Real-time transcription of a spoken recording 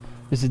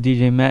This is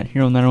DJ Matt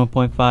here on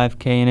 91.5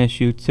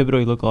 KNSU, Thibodeau,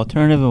 your local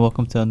alternative, and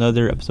welcome to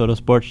another episode of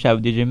Sportschat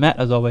with DJ Matt.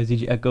 As always,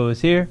 DJ Echo is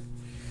here.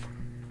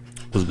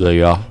 What's good,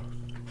 y'all?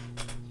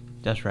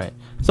 That's right.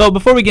 So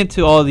before we get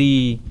to all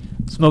the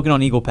smoking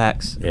on Eagle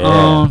packs,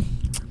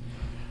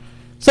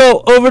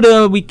 so over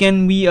the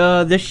weekend we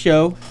this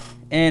show,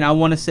 and I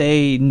want to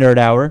say Nerd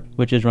Hour,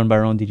 which is run by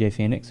our own DJ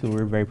Phoenix, who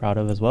we're very proud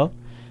of as well.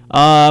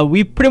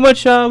 We pretty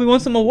much we won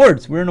some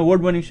awards. We're an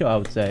award-winning show, I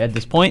would say, at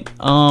this point.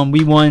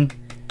 We won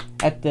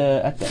at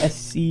the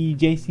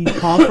SCJC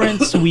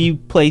conference. We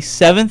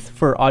placed 7th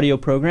for audio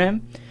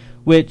program,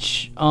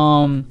 which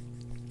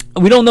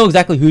we don't know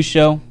exactly whose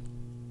show.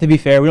 To be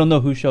fair, we don't know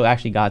whose show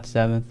actually got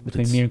 7th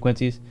between me and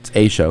Quincy's. It's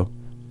a show.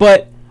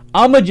 But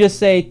I'm going to just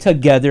say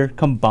together,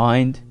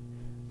 combined,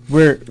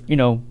 we're,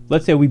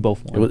 let's say we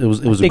both won. It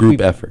was a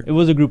group effort. It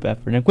was a group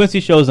effort. And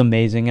Quincy's show is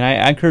amazing. And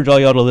I encourage all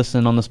y'all to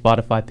listen on the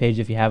Spotify page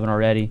if you haven't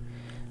already.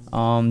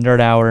 Nerd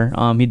Hour.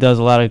 He does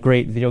a lot of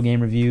great video game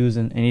reviews,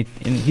 and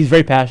he's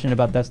very passionate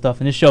about that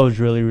stuff. And his show is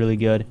really, really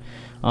good.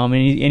 And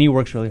he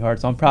works really hard.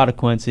 So I'm proud of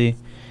Quincy.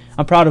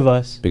 I'm proud of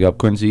us. Big up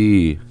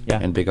Quincy. Yeah.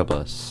 And big up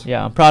us.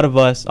 Yeah, I'm proud of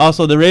us.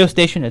 Also, the radio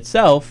station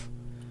itself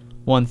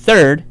won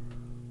 3rd.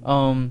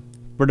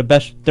 We're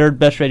the third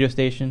best radio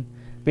station,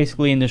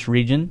 basically in this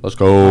region. Let's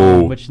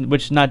go.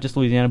 Which not just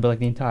Louisiana, but like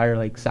the entire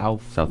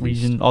Southeast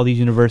region, all these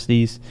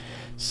universities.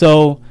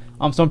 So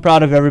I'm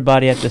proud of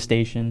everybody at the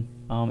station.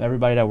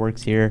 Everybody that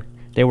works here,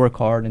 they work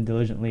hard and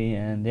diligently,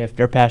 and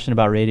they're passionate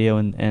about radio,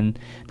 and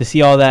to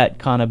see all that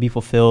kind of be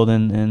fulfilled,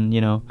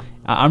 and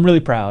I'm really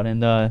proud.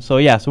 And so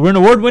we're an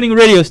award-winning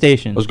radio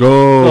station. Let's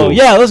go. So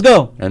yeah, let's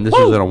go. And this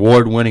is an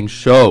award-winning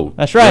show.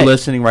 That's right. You're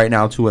listening right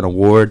now to an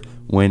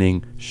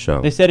award-winning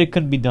show. They said it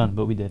couldn't be done,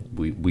 but we did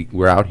it.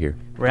 We're out here.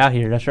 We're out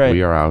here. That's right.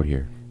 We are out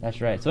here.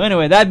 That's right. So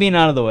anyway, that being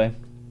out of the way,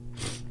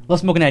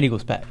 let's smoke that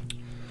Eagles pack.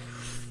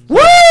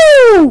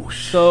 Woo!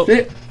 So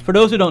for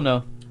those who don't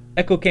know,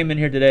 Echo came in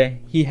here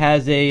today. He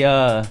has a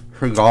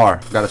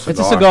cigar. Got a cigar. It's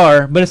a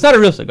cigar, but it's not a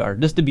real cigar.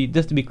 Just to be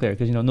clear,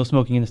 because no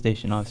smoking in the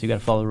station. Obviously, you got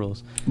to follow the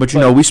rules. But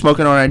we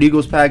smoking on that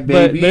Eagles pack,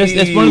 baby. But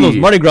it's one of those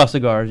Mardi Gras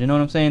cigars. You know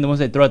what I'm saying? The ones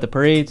they throw at the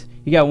parades.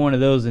 You got one of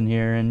those in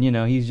here, and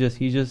he's just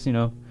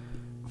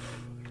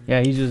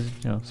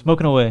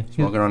smoking away.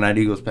 Smoking on that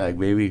Eagles pack,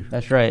 baby.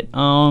 That's right.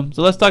 So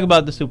let's talk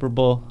about the Super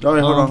Bowl. Oh,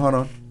 wait, hold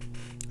on.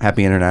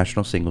 Happy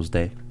International Singles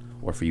Day.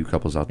 Or for you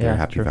couples out there,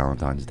 happy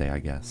Valentine's Day, I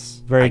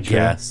guess. Very true.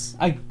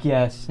 I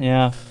guess,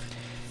 yeah.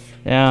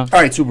 Yeah.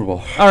 All right, Super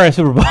Bowl. All right,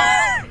 Super Bowl.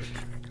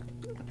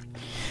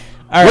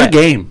 What a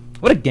game.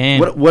 What a game.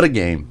 What a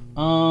game.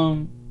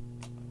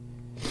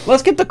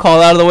 Let's get the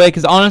call out of the way,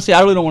 because honestly,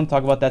 I really don't want to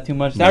talk about that too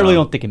much. No. I really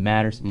don't think it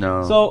matters.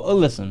 No. So,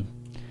 listen.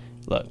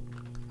 Look,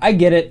 I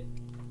get it.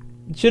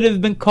 It should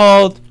have been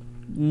called.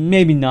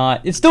 Maybe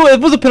not. It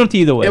was a penalty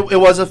either way. It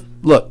was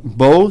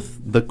both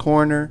the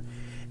corner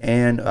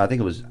and I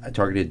think it was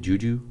targeted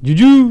Juju.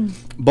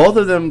 Both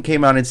of them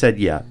came out and said,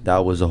 yeah, that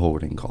was a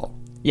holding call.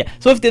 Yeah.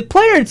 So if the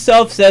player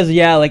itself says,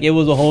 it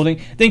was a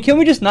holding, then can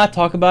we just not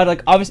talk about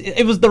it? Obviously,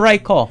 it was the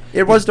right call.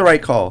 It was the right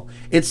call.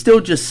 It still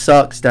just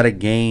sucks that a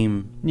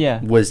game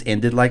was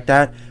ended like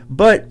that.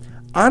 But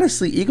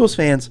honestly, Eagles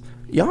fans,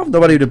 y'all have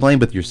nobody to blame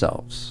but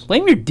yourselves.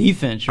 Blame your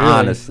defense, really.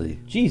 Honestly.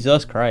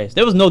 Jesus Christ.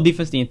 There was no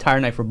defense the entire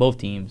night for both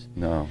teams.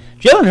 No.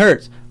 Jalen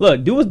Hurts.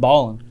 Look, dude was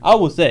balling. I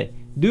will say.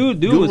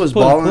 Dude was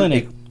balling.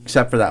 Clinic.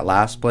 Except for that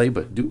last play,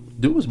 but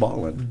dude was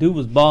balling. Dude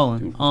was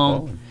balling.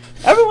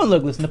 Everyone,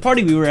 listen, the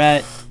party we were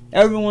at,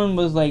 everyone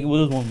was like,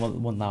 well, there was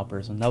one loud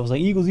person that was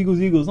like, Eagles, Eagles,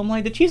 Eagles. I'm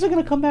like, the Chiefs are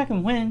going to come back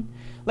and win.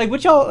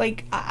 What y'all,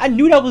 I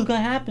knew that was going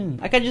to happen.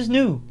 I just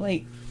knew.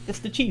 It's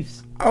the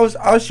Chiefs. I was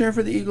cheering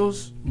for the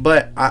Eagles,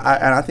 but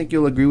I think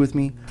you'll agree with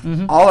me.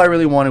 Mm-hmm. All I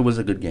really wanted was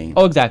a good game.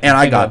 Oh, exactly. And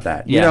I got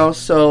that.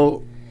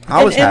 So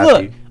I was happy.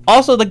 And look,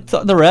 also, the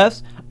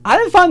refs, I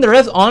didn't find the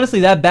refs honestly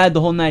that bad the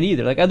whole night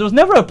either. There was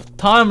never a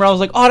time where I was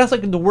like, oh, that's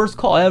the worst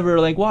call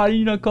ever. Why did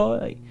you not call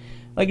it?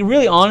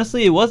 Really,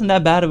 honestly, it wasn't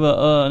that bad of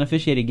an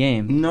officiated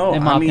game. No,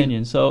 in my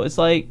opinion. So it's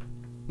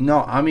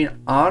no, I mean,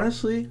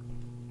 honestly,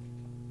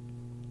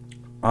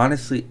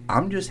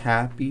 I'm just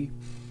happy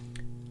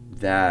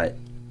that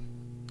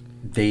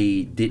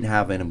they didn't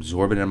have an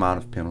absorbent amount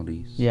of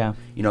penalties. Yeah.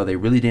 They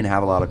really didn't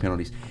have a lot of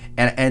penalties.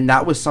 And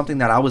that was something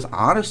that I was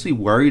honestly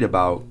worried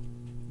about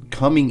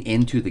coming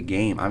into the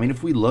game. I mean,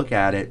 if we look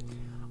at it,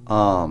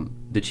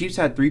 the Chiefs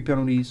had 3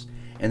 penalties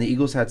and the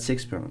Eagles had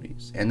 6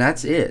 penalties, and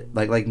that's it.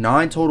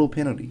 9 total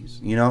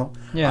penalties. Yeah.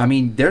 I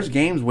mean, there's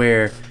games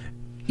where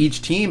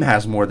each team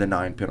has more than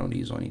 9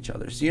 penalties on each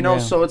other. So,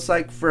 so it's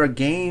for a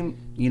game,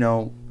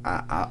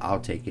 I'll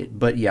take it.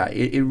 But yeah,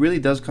 it really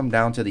does come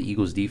down to the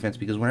Eagles defense,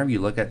 because whenever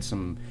you look at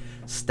some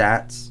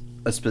stats,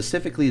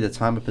 specifically the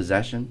time of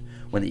possession,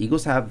 when the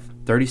Eagles have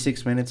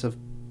 36 minutes of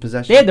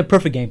possession. They had the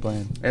perfect game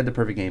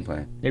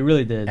plan. They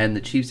really did. And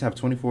the Chiefs have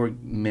 24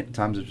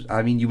 times.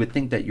 I mean, you would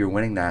think that you're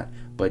winning that,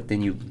 but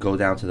then you go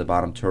down to the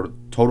bottom.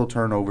 Total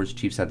turnovers.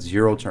 Chiefs had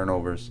 0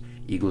 turnovers.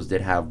 Eagles did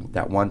have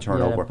that 1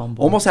 turnover.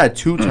 Almost had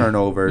 2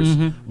 turnovers.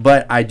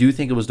 But I do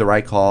think it was the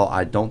right call.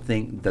 I don't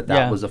think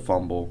that was a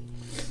fumble.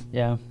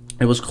 Yeah.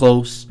 It was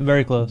close.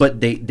 Very close. But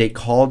they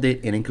called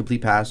it an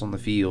incomplete pass on the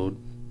field,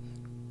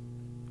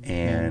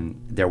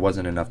 and there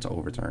wasn't enough to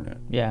overturn it.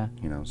 Yeah.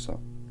 So.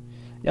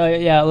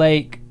 Yeah,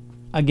 like,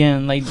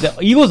 again, like, the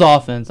Eagles'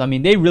 offense, I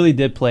mean, they really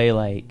did play,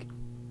 like,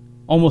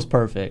 almost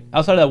perfect.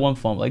 Outside of that one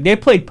fumble. Like, they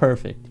played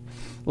perfect.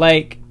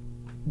 Like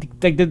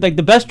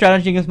the best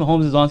strategy against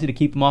Mahomes is honestly to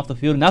keep him off the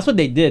field, and that's what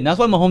they did. And that's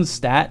why Mahomes'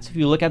 stats, if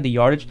you look at the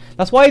yardage,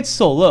 that's why it's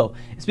so low.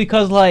 It's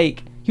because,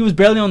 like, he was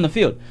barely on the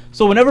field.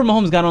 So whenever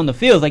Mahomes got on the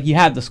field, like, you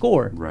had to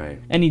score. Right.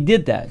 And he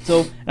did that.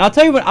 So, and I'll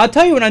tell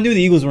you when I knew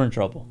the Eagles were in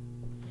trouble.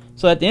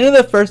 So at the end of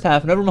the first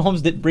half, whenever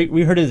Mahomes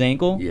hurt his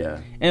ankle,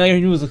 yeah, and like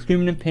he was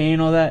screaming in pain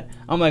and all that,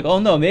 I'm like, oh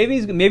no, maybe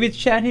it's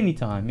Chad Henne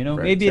time,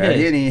 right, maybe Chad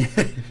it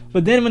is.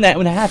 But then when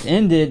the half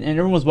ended and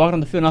everyone was walking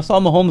on the field, and I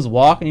saw Mahomes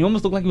walk, and he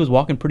almost looked like he was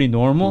walking pretty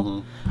normal.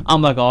 Mm-hmm.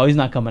 I'm like, oh, he's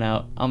not coming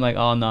out. I'm like,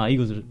 oh no,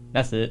 Eagles,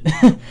 that's it.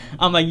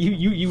 I'm like,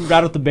 you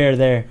rattled the bear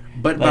there.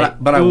 But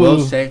like, but I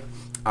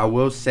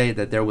will say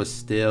that there was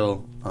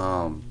still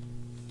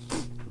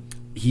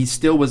he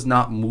still was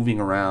not moving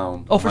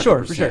around. Oh, for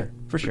sure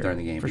during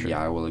the game. For sure.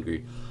 Yeah, I will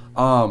agree.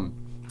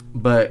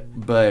 But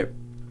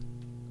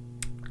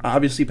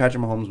obviously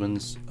Patrick Mahomes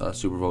wins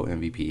Super Bowl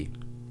MVP.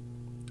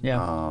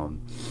 Yeah.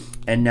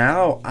 And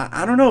now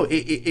I don't know.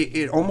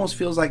 It almost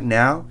feels like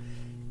now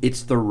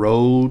it's the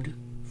road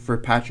for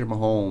Patrick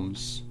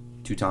Mahomes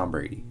to Tom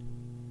Brady.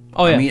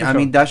 Oh yeah. I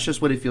mean that's just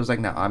what it feels like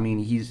now. I mean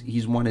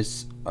he's won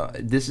his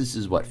this is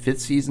his fifth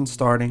season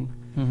starting.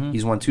 Mm-hmm.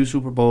 He's won 2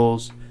 Super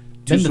Bowls,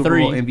 2 Super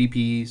Bowl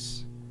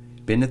MVPs,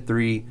 been to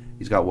 3.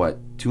 He's got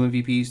 2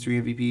 MVPs,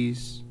 3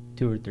 MVPs,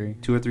 2 or 3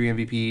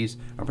 MVPs.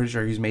 I'm pretty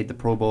sure he's made the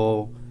Pro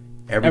Bowl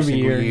every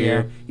single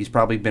year. Yeah. He's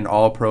probably been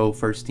All Pro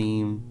first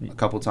team a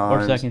couple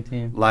times, or second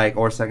team.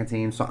 Or second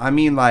team. So I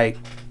mean, like,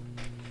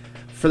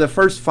 for the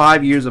first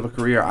 5 years of a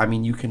career, I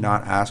mean, you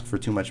cannot ask for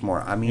too much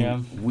more. I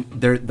mean,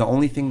 the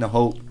only thing to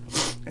hope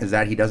is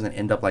that he doesn't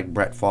end up like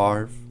Brett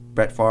Favre.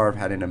 Brett Favre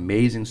had an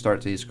amazing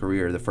start to his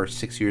career. The first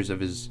 6 years of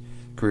his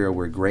career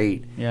were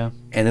great. Yeah.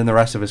 And then the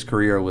rest of his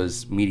career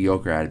was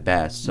mediocre at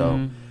best.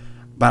 So,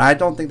 but I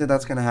don't think that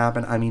that's going to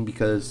happen. I mean,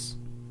 because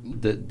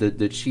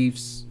the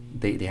Chiefs,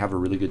 they have a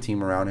really good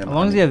team around him. As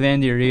long as you have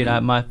Andy Reid,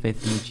 my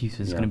faith in the Chiefs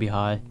is going to be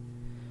high.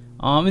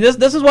 And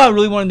this is why I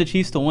really wanted the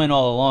Chiefs to win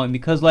all along,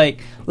 because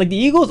like the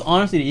Eagles,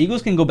 honestly, the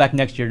Eagles can go back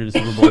next year to the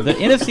Super Bowl. The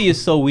NFC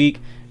is so weak.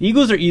 The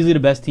Eagles are easily the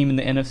best team in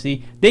the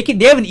NFC. They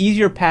have an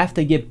easier path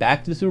to get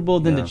back to the Super Bowl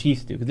than the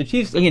Chiefs do. Because the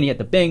Chiefs, again, you got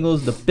the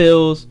Bengals, the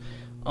Bills.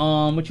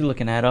 What you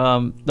looking at?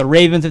 The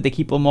Ravens, if they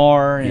keep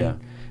Lamar, and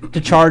the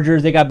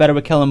Chargers, they got better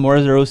with Kellen Moore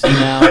as their OC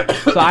now.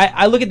 So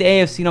I look at the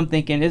AFC and I'm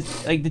thinking,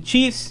 it's like the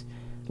Chiefs,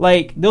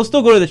 like they'll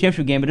still go to the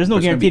championship game, but there's no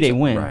guarantee they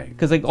win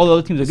because like all the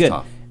other teams are good.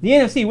 Tough. The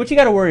NFC, what you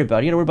got to worry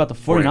about? You got to worry about the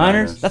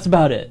 49ers. That's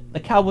about it. The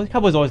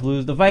Cowboys always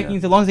lose. The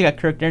Vikings, as long as they got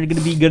Kirk, they're going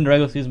to be good in the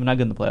regular season, but not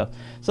good in the playoffs.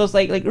 So it's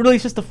like really,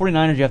 it's just the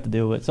 49ers you have to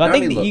deal with. So I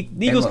think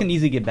the Eagles can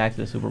easily get back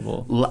to the Super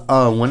Bowl.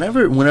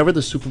 Whenever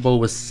the Super Bowl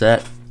was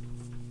set,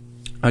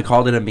 I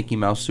called it a Mickey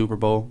Mouse Super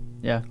Bowl.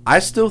 Yeah. I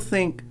still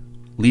think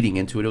leading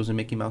into it was a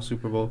Mickey Mouse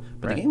Super Bowl,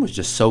 but the game was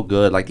just so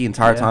good. Like the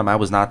entire time, I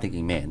was not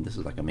thinking, man, this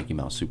is like a Mickey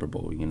Mouse Super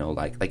Bowl.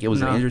 Like it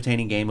was an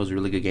entertaining game. It was a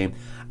really good game.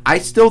 I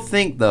still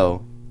think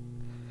though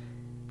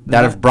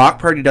that if Brock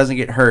Purdy doesn't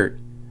get hurt,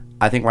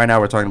 I think right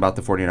now we're talking about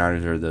the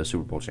 49ers are the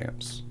Super Bowl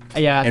champs.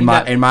 Yeah, in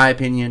my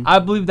opinion, I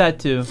believe that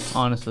too,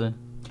 honestly.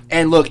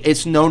 And look,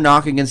 it's no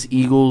knock against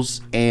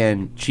Eagles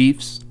and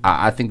Chiefs.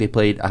 I think they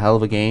played a hell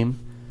of a game.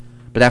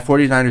 But that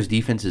 49ers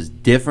defense is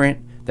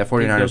different. That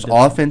 49ers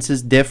offense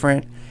is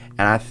different.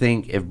 And I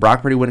think if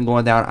Brock Purdy wasn't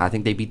going down, I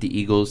think they beat the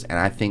Eagles. And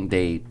I think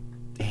they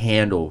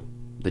handle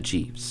the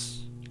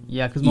Chiefs.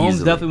 Yeah, because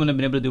Mahomes definitely wouldn't have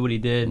been able to do what he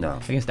did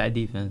against that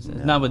defense.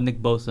 It's not with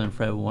Nick Bosa and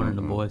Fred Warner and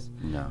the boys.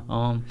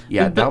 No.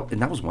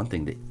 That was one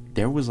thing.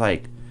 There was,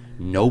 like,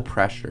 no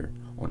pressure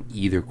on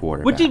either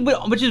quarterback.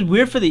 Which is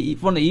weird from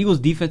the Eagles'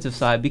 defensive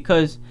side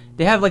because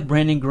they have, like,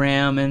 Brandon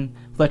Graham and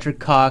Fletcher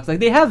Cox. Like,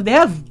 they have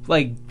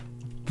like,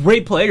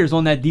 great players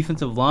on that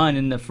defensive line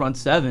in the front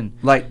seven,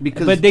 but they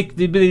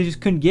just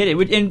couldn't get it.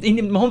 And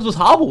Mahomes was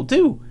hobbled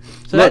too.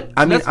 So look,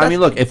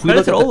 if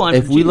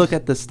we look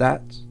at the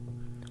stats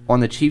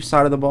on the Chiefs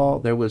side of the ball,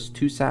 there was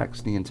 2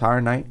 sacks the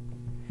entire night,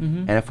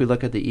 and if we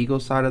look at the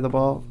Eagles side of the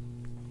ball,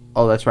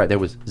 oh, that's right, there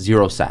was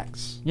 0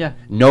 sacks. Yeah,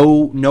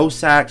 no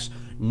sacks,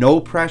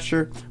 no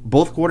pressure.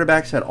 Both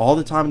quarterbacks had all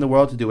the time in the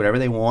world to do whatever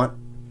they want.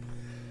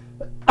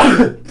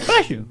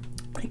 Bless you.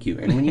 Thank you.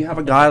 And when you have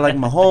a guy like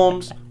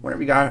Mahomes,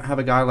 whenever you have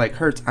a guy like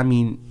Hurts, I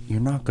mean,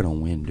 you're not going to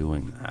win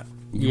doing that.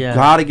 You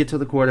got to get to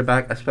the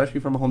quarterback,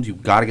 especially for Mahomes. You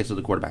got to get to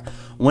the quarterback.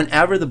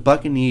 Whenever the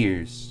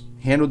Buccaneers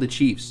handled the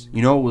Chiefs,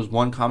 it was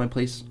one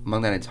commonplace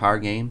among that entire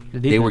game.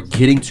 They were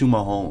getting to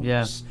Mahomes.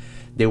 Yeah.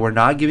 They were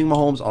not giving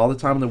Mahomes all the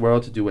time in the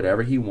world to do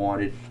whatever he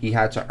wanted. He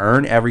had to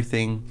earn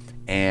everything,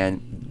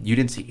 and you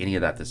didn't see any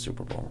of that this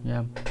Super Bowl.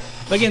 Yeah.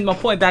 But again, my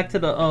point back to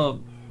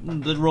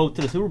the road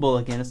to the Super Bowl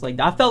again, it's like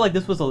I felt like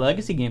this was a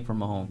legacy game for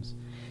Mahomes.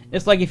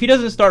 It's like if he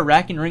doesn't start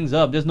racking rings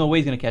up, there's no way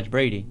he's gonna catch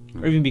Brady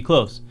or even be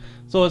close.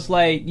 So it's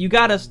like you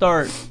gotta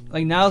start.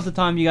 Like now's the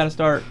time you gotta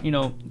start. You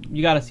know,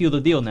 you gotta seal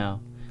the deal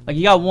now. Like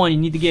you got one, you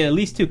need to get at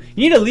least two.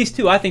 You need at least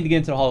two, I think, to get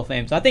into the Hall of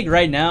Fame. So I think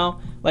right now,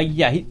 like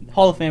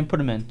Hall of Fame, put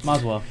him in. Might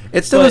as well.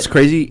 It still is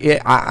crazy.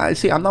 I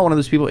see. I'm not one of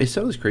those people. It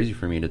still is crazy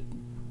for me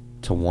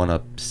to want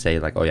to say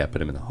like, oh yeah,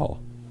 put him in the Hall.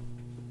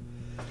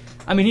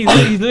 I mean, he's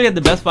literally had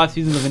the best 5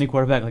 seasons of any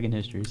quarterback like in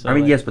history. So I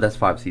mean, like, yes, but that's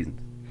 5 seasons.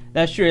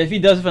 That's true. If he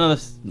does it for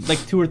another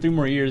like 2 or 3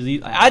 more years,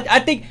 I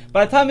think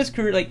by the time his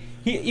career, like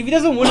if he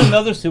doesn't win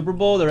another Super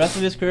Bowl the rest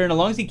of his career, and as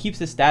long as he keeps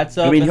his stats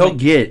up, I mean, he'll like,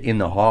 get in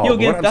the Hall. He'll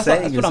get. That's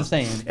what I'm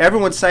saying.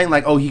 Everyone's saying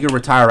like, oh, he could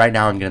retire right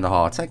now and get in the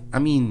Hall. It's like, I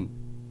mean,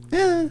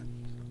 yeah.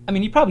 I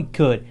mean, he probably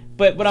could.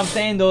 But what I'm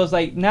saying though is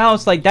like now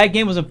it's like that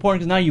game was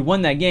important because now you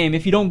won that game.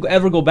 If you don't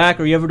ever go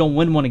back or you ever don't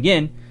win one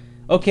again,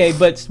 okay.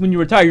 But when you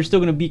retire, you're still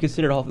going to be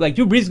considered like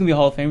Drew Brees is going to be a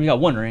Hall of Famer. He got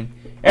 1 ring.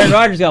 Aaron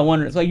Rodgers got 1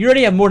 ring. It's like you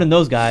already have more than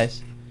those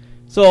guys.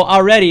 So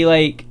already,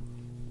 like,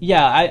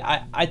 yeah,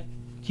 I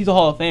he's a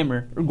Hall of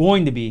Famer, or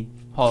going to be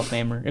Hall of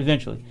Famer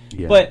eventually.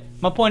 Yeah. But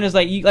my point is,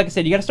 like I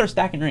said, you got to start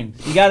stacking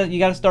rings. You got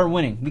to start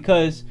winning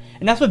because,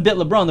 and that's what bit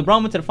LeBron.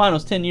 LeBron went to the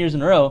finals 10 years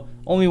in a row,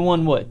 only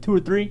won what 2 or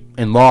 3,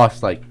 and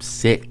lost like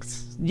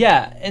 6.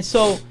 Yeah, and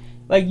so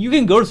like you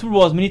can go to Super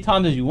Bowl as many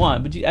times as you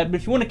want, but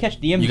if you want to catch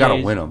the MJs, you got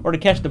to win them, or to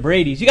catch the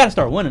Bradys, you got to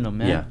start winning them,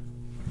 man.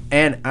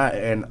 Yeah,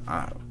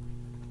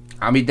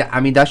 I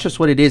mean, that's just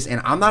what it is.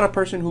 And I'm not a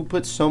person who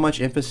puts so much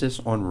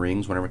emphasis on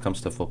rings whenever it comes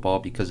to football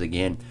because,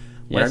 again,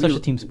 it's such a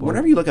team sport.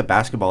 Whenever you look at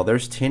basketball,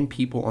 there's 10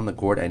 people on the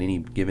court at any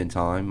given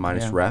time,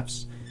 minus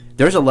refs.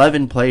 There's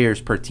 11 players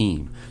per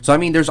team. So, I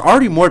mean, there's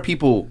already more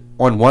people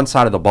on one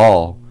side of the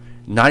ball.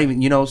 Not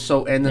even,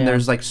 so, and then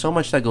there's, like, so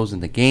much that goes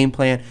in the game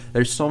plan.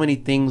 There's so many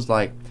things,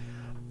 like,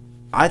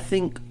 I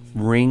think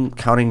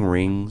counting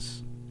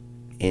rings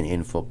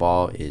in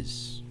football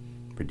is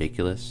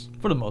ridiculous.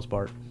 For the most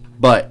part.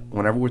 But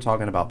whenever we're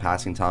talking about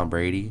passing Tom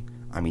Brady,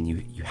 I mean,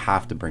 you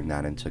have to bring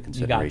that into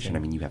consideration. I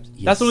mean, you have to.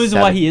 That's the reason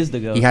why he is the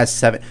GOAT. He has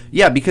 7.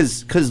 Yeah,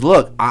 because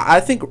look, I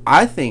think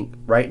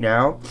right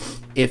now,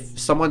 if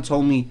someone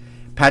told me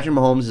Patrick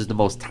Mahomes is the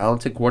most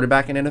talented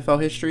quarterback in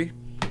NFL history,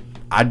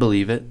 I'd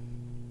believe it.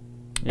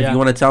 Yeah. If you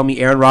want to tell me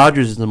Aaron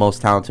Rodgers is the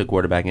most talented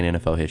quarterback in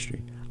NFL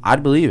history,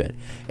 I'd believe it.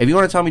 If you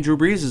want to tell me Drew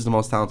Brees is the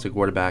most talented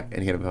quarterback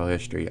in NFL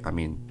history, I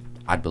mean,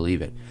 I'd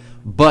believe it.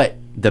 But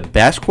the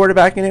best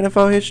quarterback in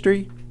NFL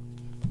history,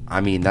 I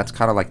mean, that's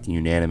kind of like the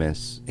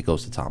unanimous. It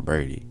goes to Tom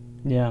Brady.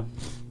 Yeah.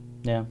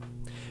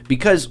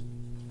 Because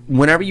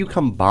whenever you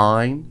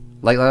combine,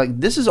 like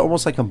this is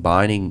almost like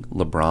combining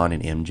LeBron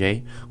and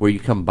MJ, where you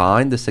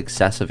combine the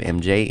success of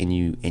MJ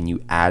and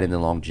you add in the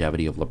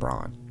longevity of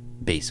LeBron,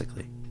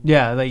 basically.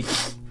 Yeah, like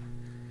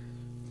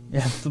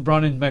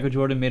LeBron and Michael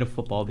Jordan made a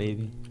football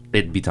baby.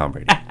 It'd be Tom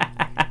Brady.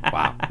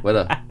 Wow, what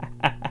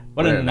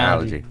an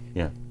analogy.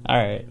 Yeah. All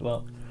right.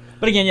 Well,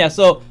 but again, yeah.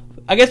 So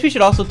I guess we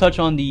should also touch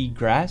on the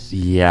grass.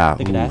 Yeah.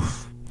 The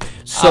grass.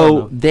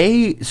 So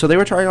they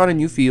were trying on a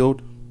new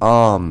field.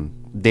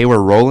 They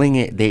were rolling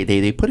it.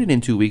 They put it in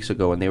 2 weeks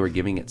ago, and they were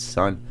giving it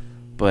sun,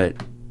 but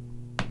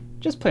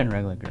just playing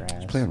regular grass.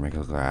 Just playing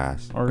regular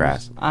grass.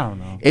 I don't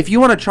know. If you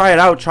want to try it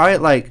out, try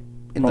it like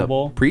in the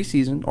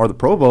preseason or the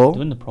Pro Bowl.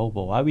 Doing the Pro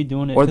Bowl. Why are we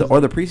doing it? Or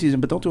the preseason,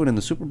 but don't do it in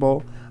the Super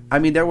Bowl. I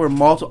mean, there were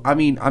multiple. I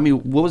mean,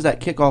 what was that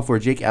kickoff where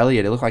Jake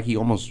Elliott? It looked like he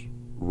almost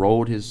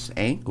rolled his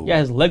ankle. Yeah,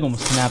 his leg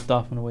almost snapped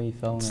off in the way he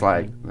fell. It's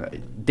like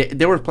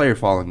there were players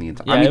falling the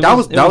entire. I mean, that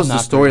was the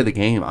story of the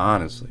game,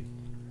 honestly.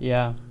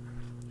 Yeah,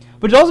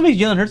 but it also makes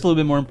Jalen Hurts a little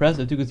bit more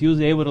impressive too, because he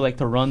was able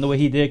to run the way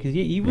he did, because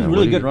he was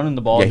really good running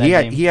the ball.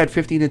 Yeah, he had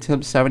 15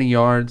 attempts, 70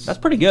 yards. That's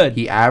pretty good.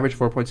 He averaged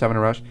 4.7 a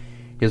rush.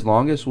 His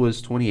longest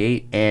was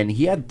 28, and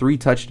he had 3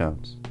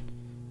 touchdowns.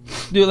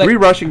 Dude, like 3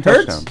 rushing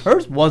touchdowns.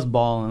 Hurts was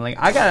balling.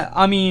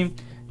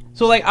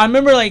 So I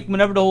remember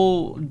whenever the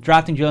whole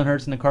drafting Jalen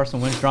Hurts and the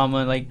Carson Wentz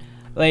drama,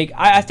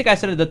 I think I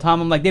said at the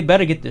time, I'm like, they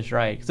better get this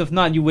right, because if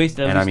not, you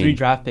wasted at least 3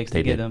 draft picks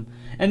to get them.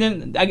 And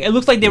then it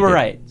looks like they were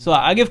right. So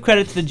I give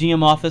credit to the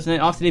GM office, and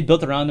then obviously they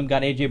built around them,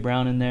 got AJ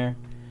Brown in there.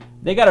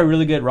 They got a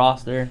really good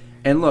roster.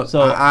 And look,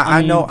 so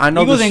I know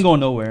Eagles ain't going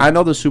nowhere. I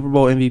know the Super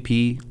Bowl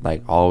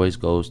MVP always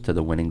goes to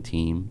the winning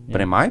team,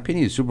 but in my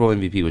opinion, the Super Bowl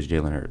MVP was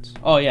Jalen Hurts.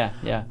 Oh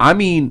yeah. I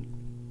mean,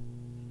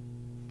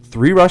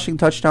 3 rushing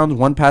touchdowns,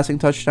 1 passing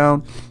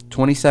touchdown,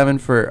 27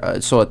 for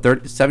so a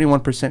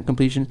 71%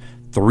 completion,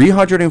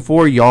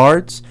 304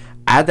 yards.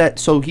 Add that,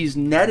 so he's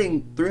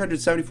netting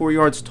 374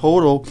 yards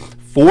total,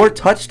 4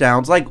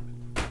 touchdowns. Like,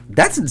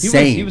 that's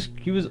insane.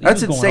 He was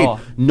that's going insane.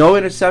 off. No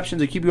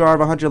interceptions, a QBR of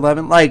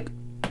 111. Like,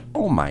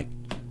 oh my.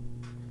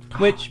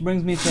 Which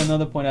brings me to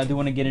another point I do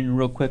want to get in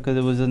real quick, because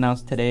it was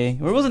announced today,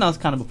 or it was announced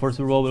kind of before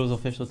Super Bowl, but it was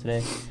official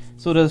today.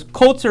 So the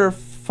Colts are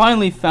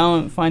finally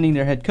finding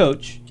their head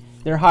coach.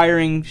 They're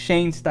hiring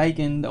Shane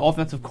Steichen, the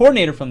offensive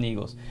coordinator from the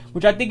Eagles,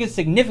 which I think is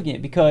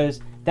significant, because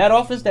that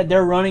offense that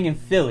they're running in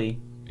Philly,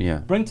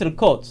 bring to the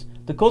Colts.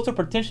 The Colts are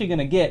potentially going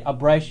to get a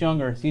Bryce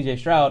Young or CJ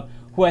Stroud,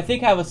 who I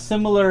think have a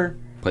similar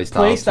play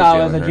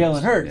style as a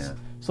Jalen Hurts. Yeah.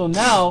 So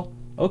now,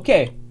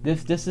 okay,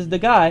 this is the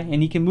guy,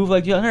 and he can move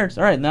like Jalen Hurts.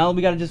 All right, now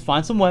we got to just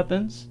find some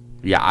weapons.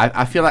 Yeah,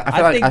 I feel like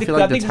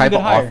the type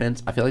of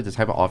offense. I feel like the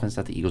type of offense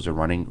that the Eagles are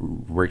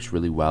running works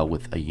really well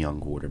with a young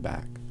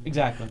quarterback.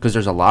 Exactly. Because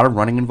there's a lot of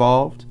running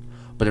involved,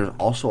 but there's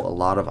also a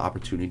lot of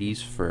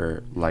opportunities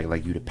for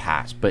like you to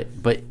pass. But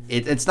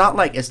it's not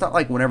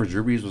like whenever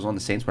Drew Brees was on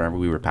the Saints, whenever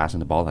we were passing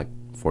the ball like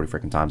 40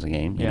 freaking times a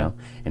game, you know,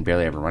 and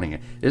barely ever running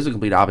it. This is the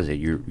complete opposite.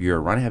 You're a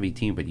run heavy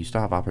team, but you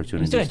still have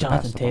opportunities. You still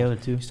have Jonathan Taylor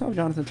too. You still have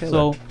Jonathan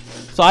Taylor.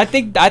 So I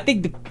think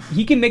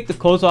he can make the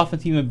Colts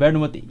offense even better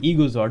than what the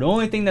Eagles are. The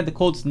only thing that the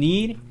Colts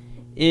need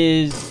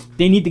is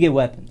they need to get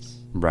weapons.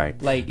 Right.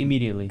 Like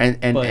immediately.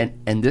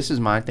 And this is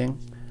my thing.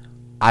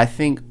 I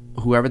think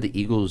whoever the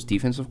Eagles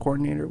defensive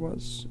coordinator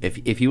was,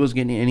 if he was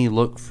getting any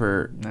look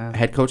for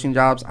head coaching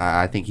jobs,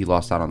 I think he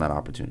lost out on that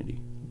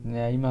opportunity.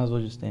 Yeah, you might as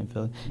well just stay in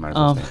Philly. Might as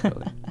well stay in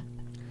Philly.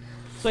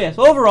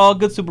 So overall,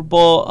 good Super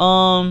Bowl.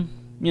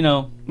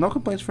 No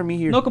complaints for me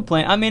here. No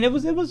complaint. I mean, that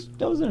was an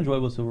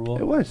enjoyable Super Bowl.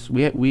 It was.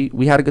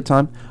 We had a good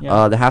time.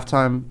 Yeah. The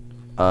halftime.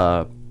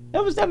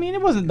 It was. I mean,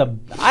 it wasn't the.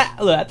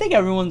 I think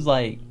everyone's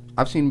like.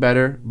 I've seen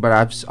better, but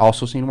I've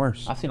also seen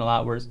worse. I've seen a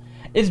lot worse.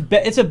 You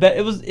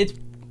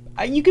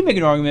can make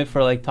an argument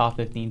for like top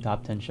 15,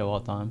 top 10 show all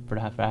time for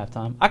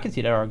halftime. I can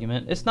see that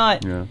argument. It's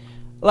not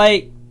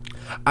like.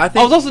 I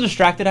was also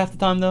distracted half the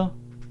time though.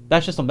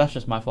 That's just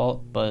my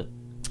fault, but.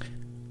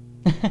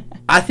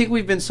 I think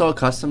we've been so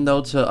accustomed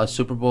though to a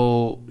Super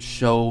Bowl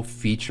show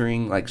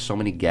featuring like so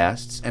many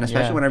guests, and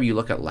especially whenever you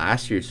look at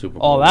last year's Super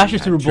Bowl. Oh, last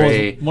year's Super Bowl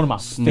is one of my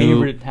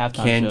favorite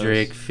halftime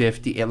Kendrick, shows.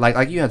 50, and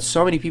like you had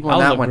so many people in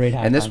that one,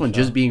 and this one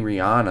just being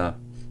Rihanna.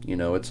 You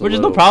know, it's which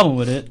is no problem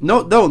with it.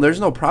 No, there's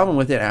no problem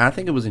with it, and I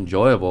think it was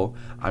enjoyable.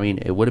 I mean,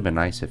 it would have been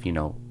nice if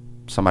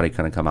somebody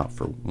could have come out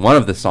for one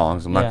of the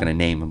songs. I'm not going to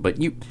name them, but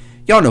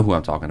y'all know who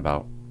I'm talking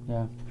about.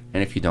 Yeah.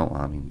 And if you don't,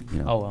 I mean,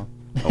 Oh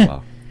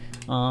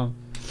well.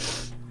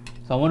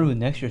 So I wonder who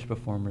next year's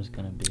performer is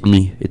going to be.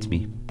 Me. It's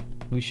me.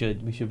 We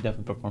should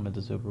definitely perform at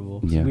the Super Bowl.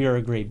 Yeah. We are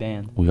a great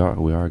band. We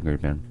are a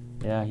great band.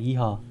 Yeah,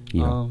 yeehaw.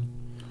 Yeah.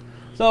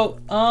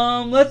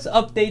 Let's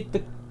update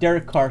the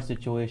Derek Carr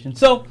situation.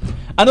 So,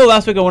 I know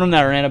last week I went on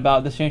that rant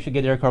about the Saints should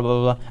get Derek Carr,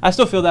 blah, blah, blah. I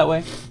still feel that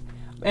way.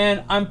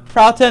 And I'm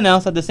proud to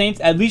announce that the Saints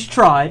at least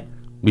tried.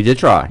 We did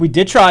try.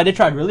 They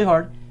tried really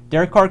hard.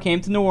 Derek Carr came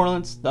to New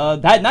Orleans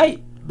that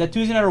night. That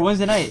Tuesday night or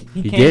Wednesday night,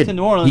 he came to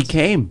New Orleans. He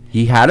came.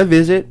 He had a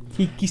visit.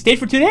 He stayed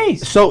for 2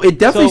 days. So it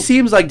definitely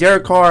seems like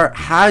Derek Carr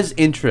has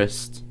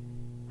interest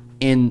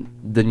in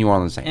the New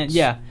Orleans Saints.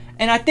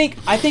 And I think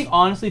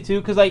honestly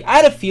too, because like I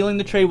had a feeling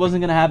the trade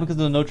wasn't gonna happen because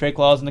of the no trade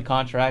clause in the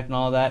contract and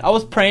all that. I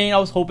was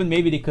hoping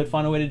maybe they could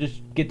find a way to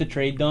just get the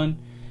trade done,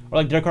 or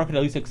like Derek Carr could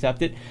at least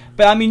accept it.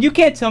 But I mean, you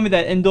can't tell me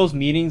that in those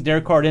meetings,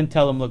 Derek Carr didn't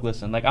tell him, look,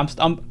 listen, like I'm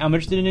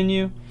interested in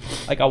you,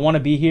 like I want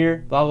to be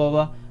here, blah blah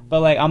blah. But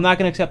like I'm not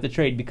gonna accept the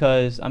trade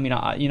because I mean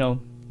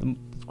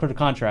it's part of the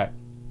contract,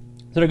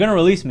 so they're gonna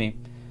release me.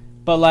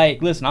 But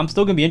like, listen, I'm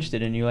still gonna be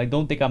interested in you. Like,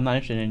 don't think I'm not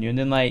interested in you. And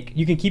then like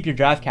you can keep your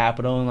draft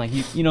capital and like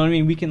you know what I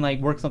mean. We can like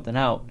work something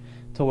out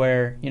to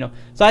where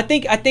So I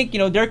think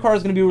Derek Carr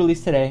is gonna be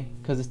released today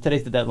because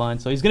today's the deadline.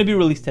 So he's gonna be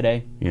released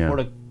today.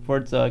 For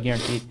it's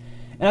guaranteed.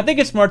 And I think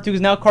it's smart too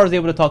because now Carr's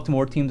able to talk to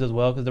more teams as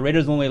well because the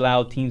Raiders only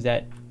allow teams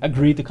that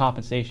agree to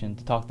compensation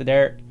to talk to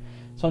Derek.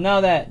 So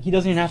now that he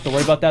doesn't even have to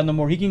worry about that no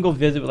more, he can go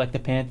visit with like the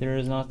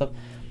Panthers and all that stuff.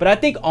 But I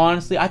think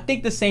honestly,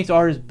 the Saints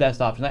are his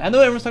best option. Like, I know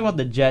everyone's talking about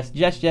the Jets.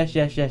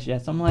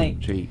 I'm like,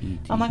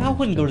 I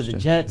wouldn't go to the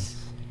Jets.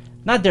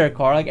 Not Derek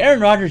Carr. Like Aaron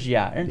Rodgers,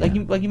 like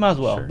you might as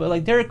well. Sure. But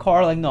like Derek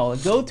Carr, like no,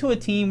 like, go to a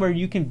team where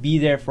you can be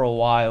there for a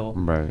while.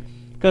 Right.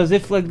 Because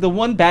if like the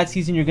one bad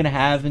season you're gonna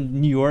have in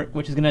New York,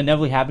 which is gonna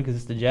inevitably happen because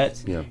it's the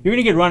Jets, you're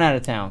gonna get run out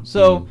of town.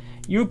 So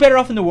you're better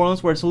off in New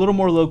Orleans where it's a little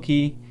more low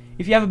key.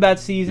 If you have a bad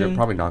season, you're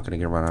probably not going to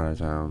get run out of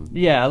town.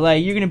 Yeah,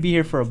 like you're going to be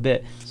here for a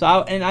bit. So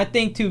I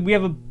think too we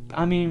have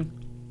I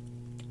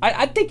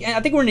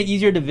think we're in an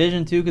easier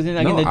division too because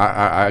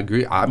I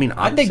agree. I mean,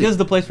 honestly, I think this is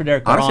the place for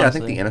Derek Carr. Honestly, I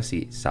think the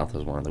NFC South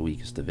is one of the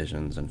weakest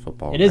divisions in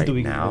football. It is the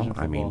weakest division in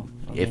football. I mean,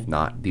 if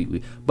not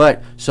the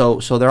but so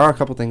there are a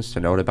couple things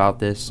to note about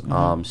this.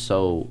 Mm-hmm.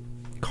 So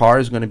Carr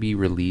is going to be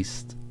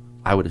released,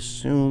 I would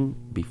assume,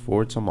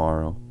 before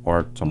tomorrow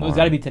or tomorrow. It's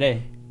got to be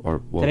today.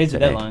 Today's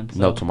today. The deadline. So.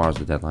 No, tomorrow's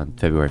the deadline.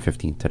 February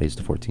 15th. Today's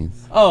the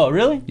 14th. Oh,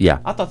 really? Yeah.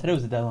 I thought today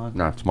was the deadline.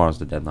 No, tomorrow's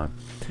the deadline.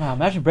 Wow,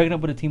 imagine breaking up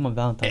with a team on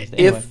Valentine's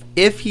Day.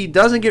 If he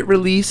doesn't get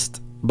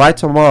released by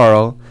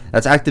tomorrow,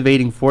 that's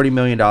activating $40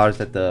 million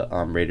that the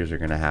Raiders are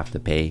going to have to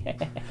pay.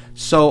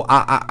 So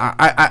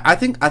I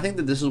think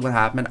that this is what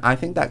happened. I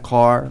think that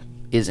Carr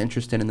is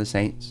interested in the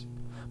Saints,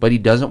 but he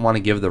doesn't want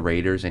to give the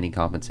Raiders any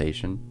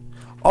compensation.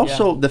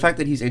 Also, the fact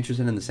that he's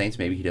interested in the Saints,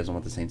 maybe he doesn't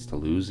want the Saints to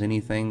lose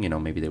anything.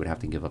 Maybe they would have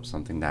to give up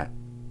something that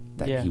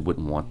he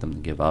wouldn't want them to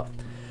give up.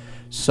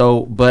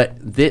 So, but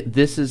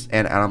this is,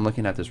 and I'm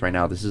looking at this right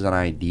now, this is an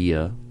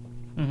idea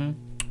on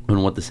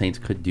what the Saints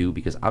could do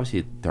because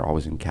obviously they're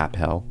always in cap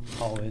hell.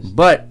 Always.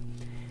 But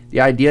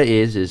the idea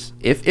is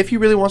if he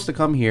really wants to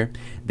come here,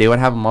 they would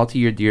have a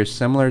multi-year deal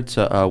similar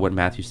to what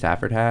Matthew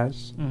Stafford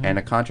has. And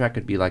a contract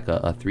could be like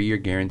a 3-year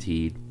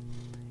guaranteed.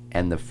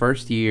 and the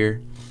first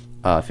year,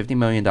 $50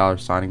 million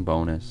signing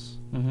bonus,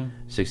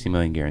 $60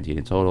 million guaranteed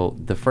in total.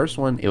 The first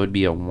one, it would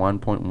be a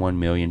 $1.1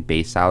 million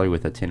base salary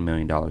with a $10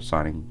 million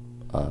signing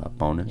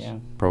bonus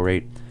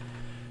prorate.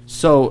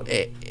 So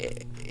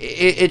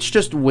it's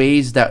just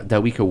ways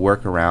that we could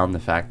work around the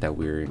fact that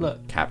we're in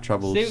cap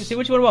troubles. See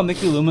what you want about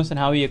Mickey Loomis and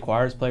how he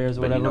acquires players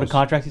or whatever, the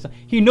contracts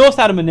he knows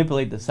how to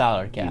manipulate the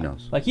salary cap. He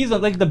knows. Like, he's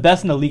like the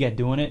best in the league at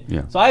doing it.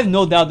 Yeah. So I have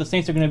no doubt the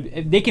Saints are going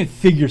to, they can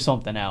figure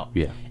something out.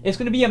 Yeah. It's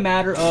going to be a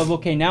matter of,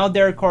 okay, now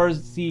Derek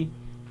Carr's,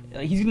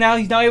 he's now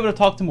able to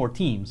talk to more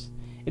teams.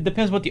 It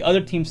depends what the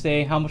other teams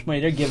say, how much money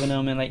they're giving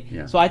him,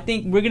 and so I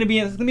think it's going to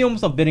be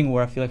almost a bidding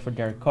war, I feel like, for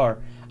Derek Carr.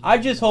 I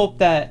just hope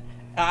that,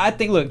 I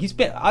think, look, he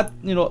spent,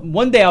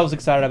 one day I was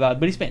excited about it,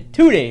 but he spent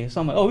 2 days.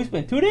 So I'm like, oh, he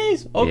spent 2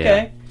 days? Okay.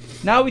 Yeah.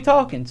 Now we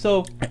talking.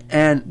 So,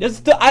 and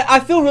I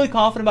feel really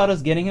confident about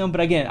us getting him,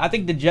 but again, I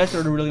think the Jets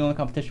are the really only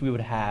competition we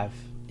would have.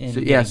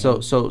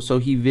 So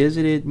he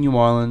visited New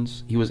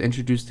Orleans. He was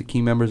introduced to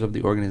key members of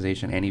the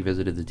organization, and he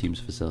visited the team's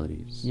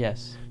facilities.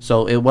 Yes.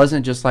 So it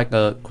wasn't just like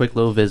a quick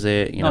little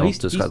visit.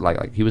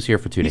 Like he was here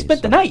for 2 days. He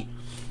spent the night.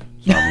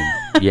 So,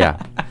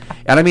 yeah.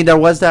 And I mean, there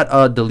was that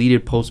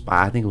deleted post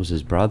by, I think it was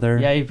his brother.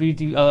 Yeah, if he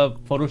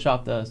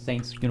photoshopped the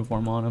Saints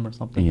uniform on him or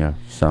something. Yeah.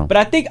 So. But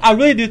I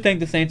really do think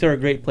the Saints are a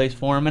great place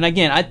for him. And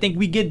again, I think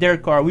we get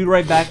Derek Carr. I think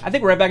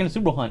we're right back in the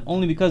Super Bowl hunt,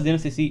 only because the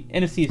NFC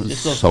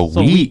is just so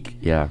weak.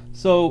 Yeah.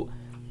 So.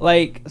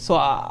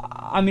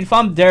 I mean, if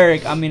I'm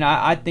Derek,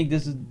 I think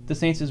the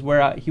Saints is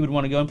where he would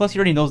want to go. And plus, he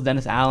already knows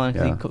Dennis Allen.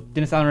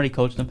 Dennis Allen already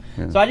coached him.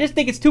 Yeah. So I just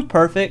think it's too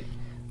perfect.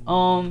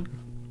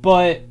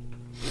 But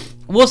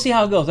we'll see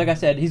how it goes. Like I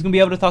said, he's gonna be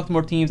able to talk to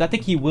more teams. I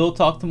think he will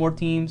talk to more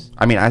teams.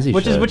 I mean, as he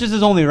should. Which is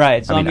his only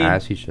right. So,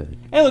 as he should.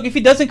 And look, if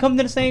he doesn't come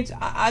to the Saints,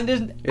 I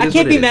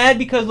can't be mad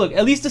because look,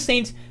 at least the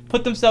Saints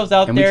put themselves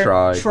out there,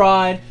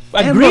 tried,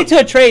 agreed to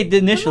a trade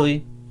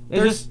initially.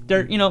 There's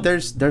other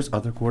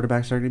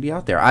quarterbacks that are going to be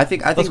out there. I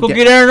think. Let's go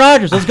get Aaron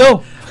Rodgers. Let's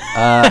go.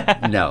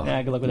 No.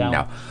 Yeah, good luck with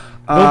that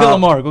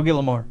one. Go get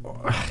Lamar.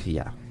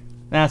 Yeah.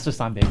 That's just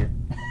sign Baker.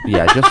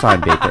 Yeah, just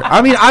sign Baker.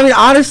 I mean,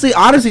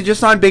 honestly, just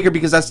sign Baker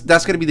because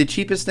that's going to be the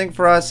cheapest thing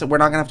for us. We're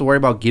not going to have to worry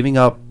about giving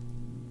up.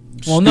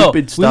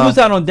 Stupid stuff. We lose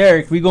out on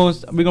Derek. We're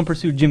gonna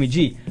pursue Jimmy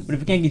G. But if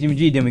we can't get Jimmy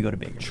G, then we go to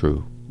Baker.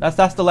 True.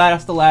 That's the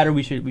ladder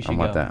we should I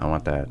want go. I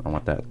want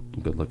that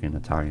good looking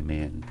Italian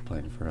man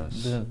playing for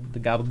us. The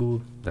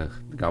gabagoo. The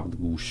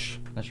gabagoosh.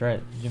 That's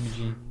right, Jimmy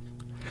G.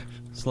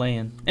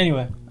 Slaying.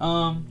 Anyway,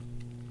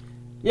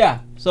 yeah.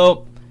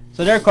 So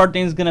Derek Carr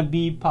thing is gonna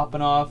be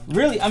popping off.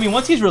 Really, I mean,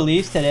 once he's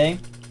released today,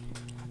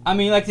 I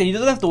mean, like I said, he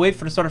doesn't have to wait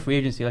for the start of free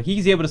agency. Like,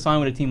 he's able to sign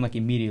with a team like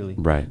immediately.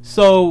 Right.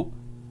 So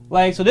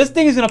this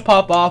thing is gonna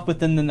pop off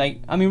within the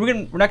night. I mean, we're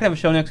not gonna have a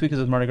show next week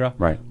because it's Mardi Gras.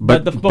 Right.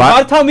 But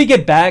by the time we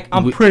get back,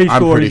 I'm pretty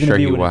sure he's gonna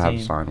be with the team.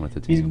 Have signed with the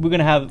team. We're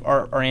gonna have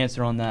our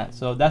answer on that.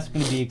 So that's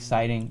gonna be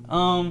exciting.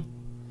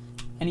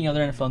 Any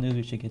other NFL news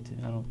we should get to?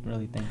 I don't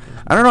really think.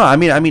 I don't know. I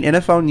mean,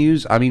 NFL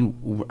news. I mean,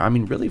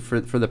 really, for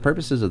the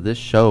purposes of this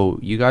show,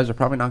 you guys are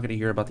probably not going to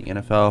hear about the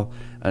NFL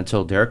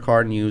until Derek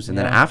Carr news, and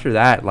then after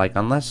that, like,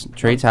 unless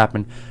trades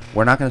happen,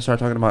 we're not going to start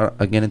talking about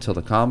it again until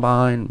the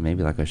combine,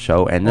 maybe like a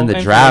show, and then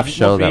the draft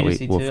show that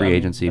we will free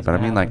agency. But I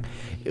mean, like,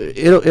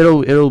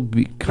 it'll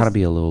be kind of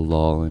be a little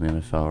lull in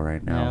NFL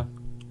right now,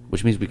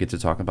 which means we get to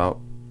talk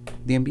about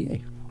the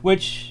NBA.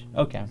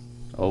 Okay.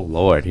 Oh,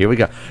 Lord. Here we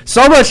go.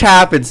 So much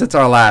happened since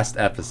our last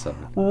episode.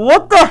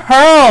 What the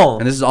hell?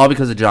 And this is all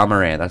because of John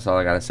Moran. That's all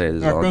I got to say.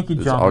 This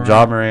is all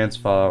John Moran's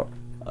fault.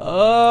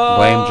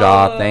 Blame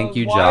Ja. Thank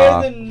you,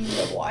 Ja.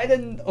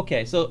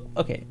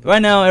 Okay.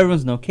 Right now,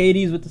 everyone's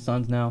KD's with the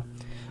Suns now.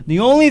 The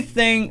only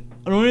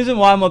reason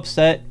why I'm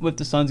upset with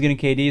the Suns getting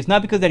KD is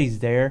not because that he's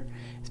there.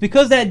 It's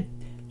because that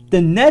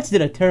the Nets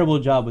did a terrible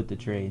job with the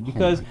trade.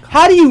 Because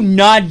how do you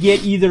not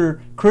get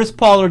either Chris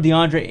Paul or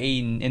DeAndre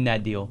Ayton in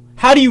that deal?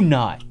 How do you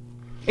not?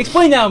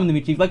 Explain that to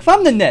me, Chief. Like, if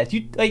I'm the Nets,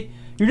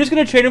 you're just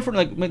gonna trade him for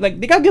like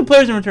they got good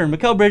players in return.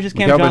 Mikal Bridges,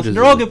 Cam Johnson,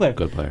 they're all good players.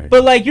 Good players.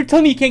 But like, you're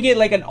telling me you can't get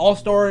like an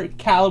all-star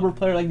caliber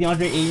player like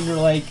DeAndre Ayton or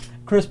like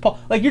Chris Paul.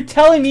 Like, you're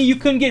telling me you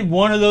couldn't get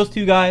one of those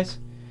two guys?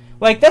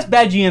 Like, that's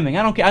bad GMing.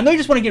 I don't care. I know you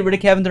just want to get rid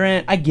of Kevin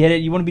Durant. I get it.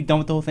 You want to be done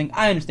with the whole thing.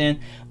 I understand.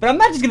 But I'm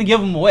not just gonna give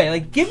him away.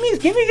 Like, give me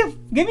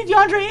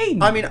DeAndre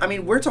Ayton. I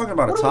mean, we're talking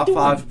about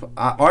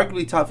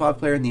arguably top 5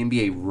 player in the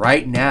NBA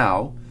right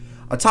now,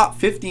 a top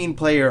 15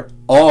 player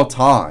all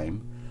time.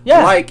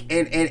 Yeah. Like,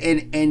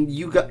 and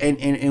you got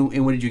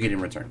and what did you get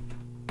in return?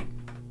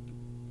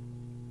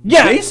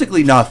 Yeah.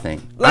 Basically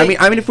nothing.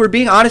 Like, I mean, if we're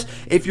being honest,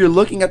 if you're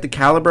looking at the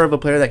caliber of a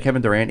player that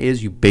Kevin Durant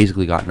is, you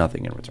basically got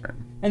nothing in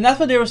return. And that's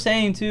what they were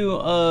saying too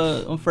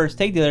on First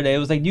Take the other day. It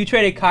was like, you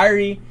traded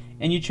Kyrie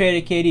and you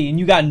traded KD and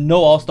you got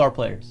no all-star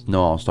players.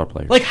 No all-star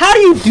players. Like, how do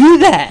you do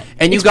that?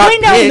 And you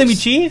Explain got picks, to me,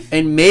 Chief.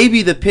 And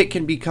maybe the pick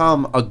can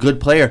become a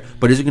good player,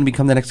 but is it going to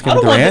become the next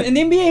Kevin Durant? In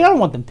the NBA, I don't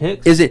want them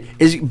picks.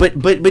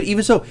 But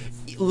even so,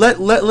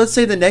 let's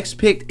say the next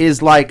pick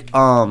is like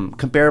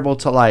comparable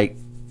to like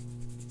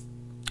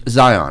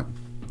Zion.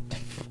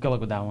 Good luck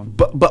with that one.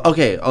 But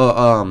okay,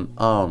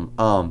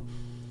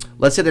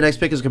 let's say the next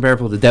pick is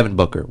comparable to Devin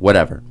Booker,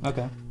 whatever.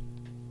 Okay.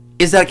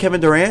 Is that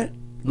Kevin Durant?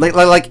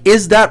 Like,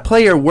 is that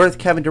player worth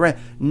Kevin Durant?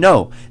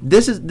 No.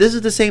 This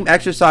is the same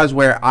exercise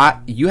where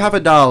you have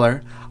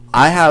 $1,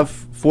 I have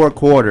 4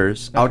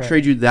 quarters. I'll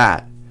trade you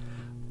that.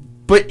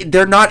 But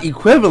they're not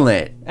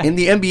equivalent. In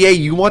the NBA,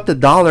 you want the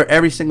dollar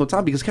every single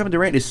time because Kevin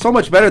Durant is so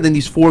much better than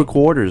these 4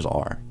 quarters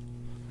are.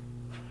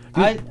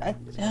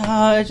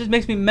 It just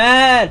makes me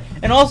mad.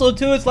 And also,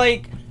 too, it's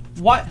like,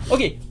 why?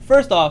 Okay,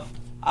 first off,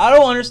 I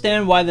don't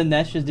understand why the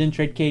Nets just didn't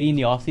trade KD in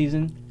the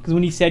offseason. Because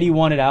when he said he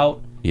wanted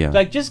out,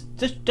 like just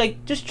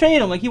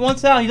trade him. Like, he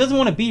wants out. He doesn't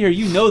want to be here.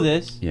 You know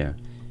this. Yeah.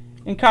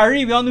 And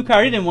Kyrie, we all knew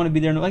Kyrie didn't want to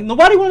be there. Like,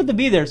 nobody wanted to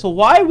be there. So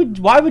why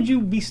would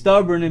you be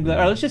stubborn and be like,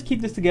 all right, let's just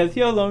keep this together. See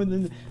how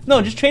long?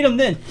 No, just trade him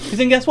then. Because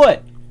then guess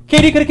what?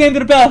 KD could have came to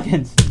the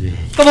Pelicans.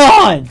 Come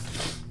on.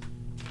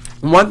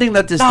 One thing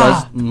that this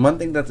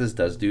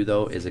does do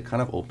though is it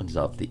kind of opens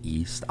up the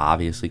East,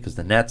 obviously, because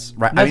the Nets,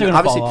 right? Nets are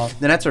obviously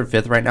the Nets are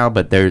 5th right now,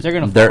 but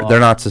they're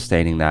not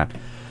sustaining that.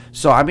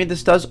 So I mean,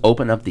 this does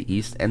open up the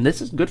East, and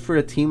this is good for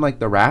a team like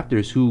the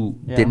Raptors who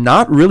did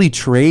not really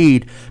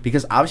trade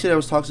because obviously there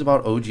was talks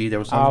about OG. There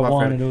was talks about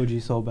wanted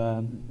OG so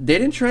bad. They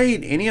didn't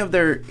trade any of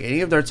their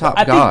top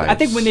guys. I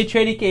think when they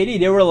traded KD,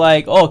 they were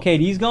like, "Oh,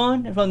 KD's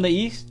gone from the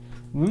East.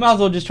 We might as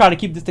well just try to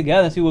keep this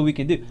together and see what we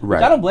can do." Right.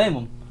 Which I don't blame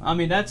them. I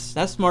mean, that's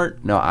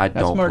smart. No, I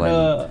don't blame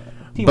them.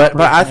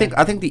 But I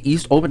think the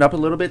East opened up a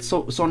little bit.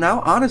 So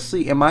now,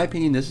 honestly, in my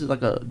opinion, this is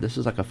like a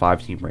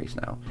 5-team race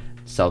now.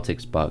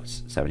 Celtics,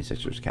 Bucks,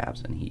 76ers,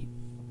 Cavs, and Heat.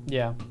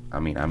 Yeah.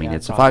 I mean,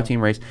 it's a 5-team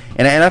race.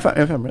 And if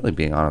I'm really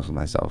being honest with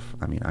myself,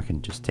 I mean, I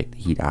can just take the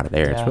Heat out of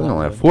there. It's really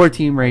only a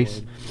 4-team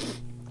race.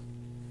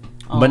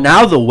 But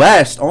now the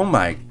West, oh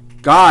my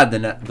God,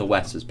 the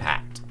West is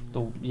packed.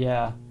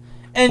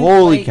 And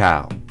holy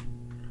cow.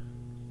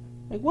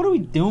 Like, what are we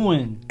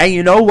doing? And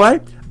you know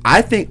what?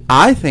 I think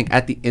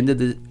at the end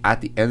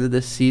of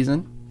this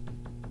season,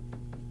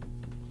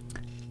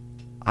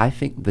 I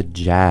think the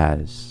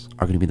Jazz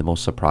are going to be the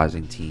most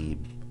surprising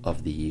team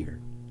of the year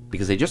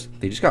because they just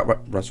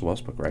got Russell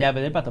Westbrook, right? Yeah, but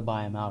they're about to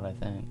buy him out, I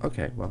think.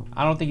 Okay, well,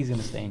 I don't think he's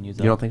going to stay in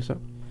Utah. You don't think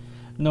so?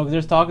 No, because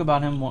there's talk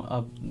about him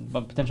a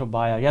potential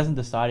buyout. He hasn't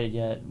decided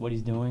yet what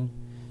he's doing.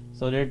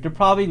 So they're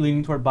probably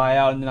leaning toward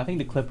buyout, and then I think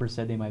the Clippers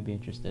said they might be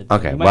interested. So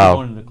okay, he might be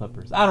going to the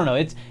Clippers. I don't know.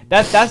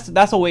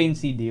 That's a wait and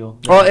see deal.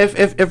 Well,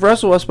 if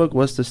Russell Westbrook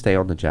was to stay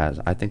on the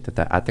Jazz, I think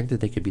that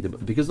they could be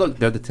because look,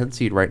 they're the 10th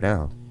seed right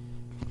now.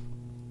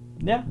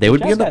 Yeah, they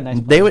would be in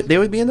the they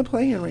would be in the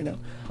play-in right now.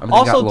 I mean,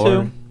 also,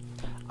 too,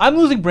 I'm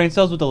losing brain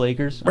cells with the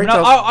Lakers.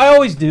 I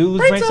always do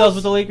lose brain cells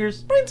with the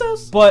Lakers. Brain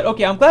cells. But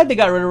okay, I'm glad they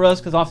got rid of Russ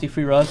because obviously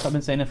free Russ. I've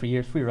been saying that for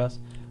years, free Russ.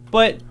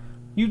 But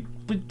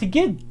to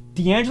get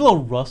D'Angelo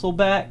Russell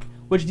back.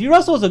 Which D.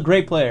 Russell is a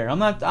great player. I'm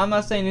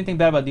not saying anything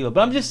bad about D'Lo, but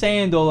I'm just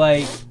saying though,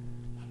 like,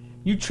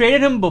 you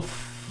traded him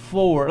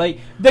before, like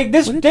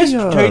this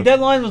trade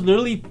deadline was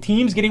literally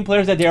teams getting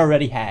players that they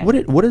already had. What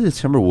did the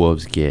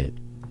Timberwolves get?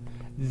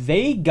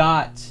 They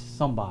got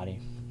somebody.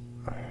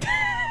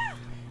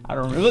 I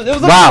don't remember. It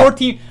was like a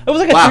 4-team. It was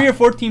like a 3 or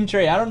 4 team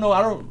trade. I don't know.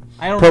 I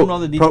don't know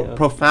the details.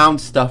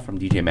 Profound stuff from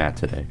DJ Matt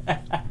today. I'm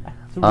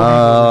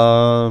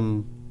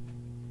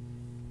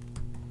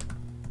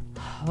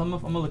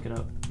gonna look it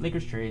up.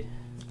 Lakers trade.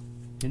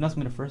 Dude, that's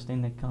gonna be the first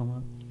thing that come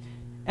up.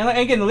 And like,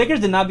 again, the Lakers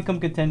did not become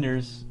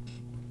contenders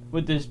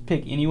with this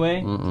pick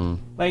anyway.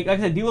 Like I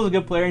said, D'Lo's a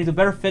good player. He's a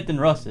better fit than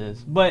Russ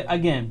is. But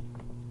again,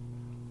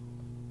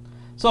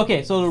 so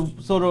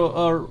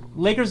the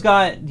Lakers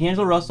got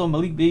D'Angelo Russell,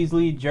 Malik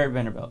Beasley, Jarrett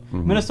Vanderbilt.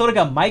 Minnesota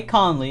got Mike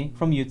Conley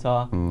from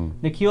Utah,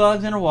 Nickeil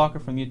Alexander-Walker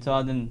from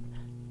Utah, then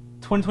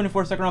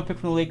 2024 second round pick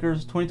from the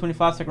Lakers,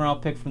 2025 second round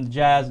pick from the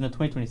Jazz, and a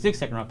 2026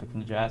 second round pick from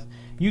the Jazz.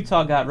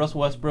 Utah got Russell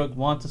Westbrook,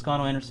 Juan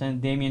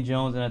Toscano-Anderson, Damian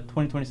Jones, and a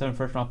 2027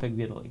 first round pick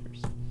via the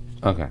Lakers.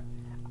 Okay.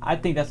 I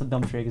think that's a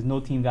dumb trade because no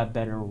team got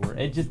better or worse.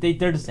 It just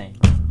they're the same.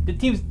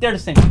 They're the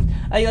same.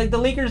 Like the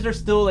Lakers are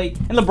still like,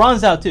 and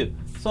LeBron's out too.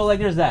 So like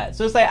there's that.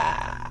 So it's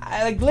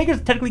like the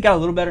Lakers technically got a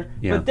little better,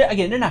 but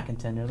they're not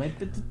contenders.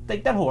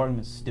 Like that whole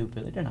argument's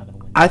stupid. Like, they're not gonna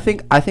win. I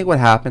think what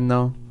happened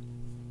though.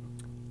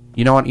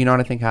 You know what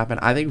I think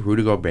happened? I think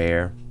Rudy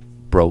Gobert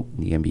broke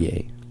the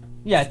NBA.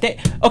 Yeah.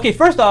 Okay.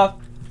 First off,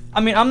 I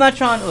mean, I'm not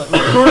trying. Look,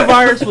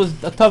 coronavirus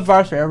was a tough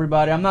virus for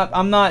everybody. I'm not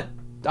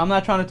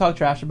trying to talk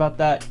trash about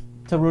that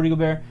to Rudy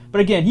Gobert.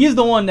 But again, he's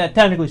the one that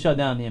technically shut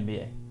down the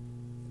NBA.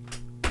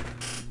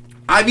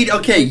 I mean,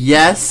 okay,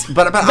 yes,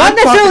 but not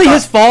necessarily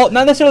his fault.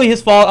 Not necessarily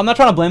his fault. I'm not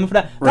trying to blame him for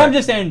that. But right. I'm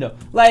just saying though,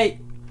 like,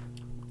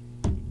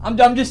 I'm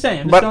just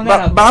saying. But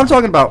I'm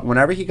talking about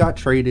whenever he got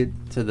traded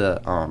to the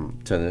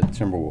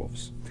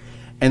Timberwolves.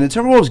 And the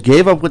Timberwolves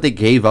gave up what they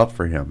gave up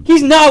for him.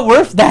 He's not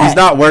worth that. He's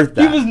not worth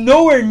that. He was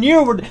nowhere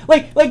near where...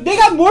 Like they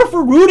got more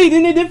for Rudy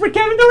than they did for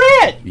Kevin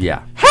Durant.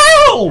 Yeah.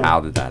 How? How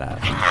did that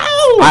happen?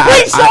 How?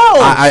 Brain cells!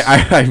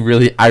 I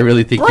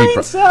really think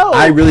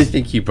I really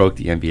think he broke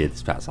the NBA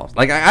this past off.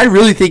 Like I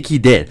really think he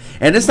did.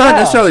 And it's not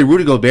necessarily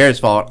Rudy Gobert's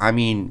fault. I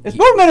mean... It's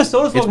more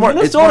Minnesota's fault.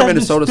 It's more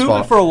Minnesota's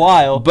fault for a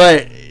while.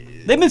 But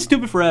They've been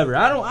stupid forever.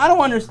 I don't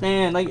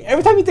understand. Like,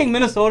 every time you think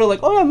Minnesota,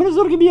 like, oh yeah,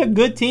 Minnesota can be a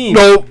good team.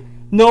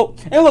 Nope.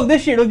 And look,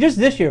 just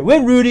this year,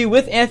 with Rudy,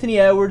 with Anthony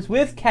Edwards,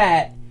 with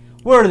Cat,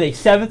 where are they?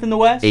 7th in the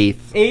West?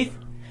 8th.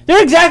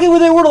 They're exactly where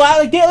they were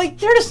last. They're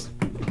just.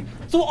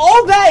 So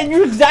all that, and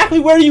you're exactly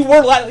where you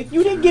were last. Like,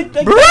 you didn't get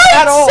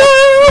at all.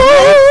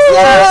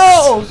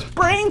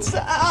 Brain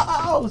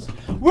cells.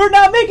 We're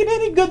not making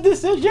any good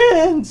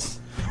decisions.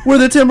 We're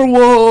the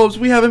Timberwolves.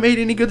 We haven't made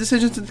any good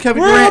decisions since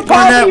Kevin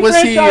Garnett was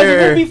here.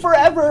 We'll be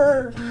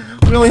forever.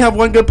 We only have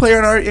one good player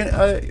in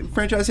our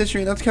franchise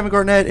history, and that's Kevin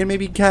Garnett and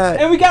maybe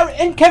Cat.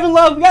 And Kevin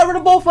Love. We got rid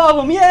of both of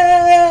them.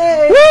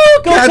 Yay!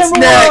 Woo!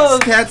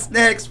 Cat's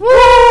next.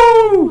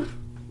 Woo!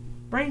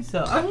 Brain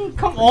cells. I mean,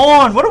 come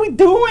on. What are we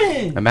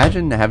doing?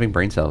 Imagine having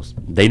brain cells.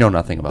 They know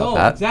nothing about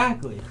that.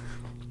 Exactly.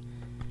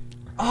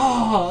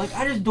 Oh, like,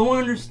 I just don't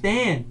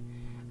understand.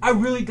 I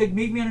really, like,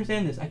 make me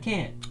understand this. I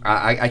can't.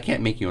 I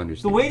can't make you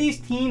understand. The way these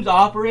teams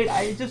operate,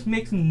 it just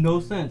makes no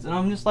sense. And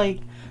I'm just like,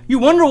 you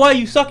wonder why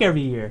you suck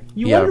every year.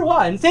 You wonder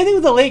why. And same thing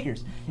with the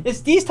Lakers.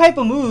 It's these type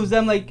of moves that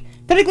I'm like,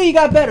 technically you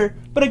got better,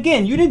 but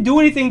again, you didn't do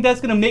anything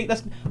that's gonna make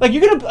is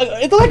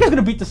the Lakers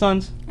gonna beat the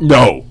Suns?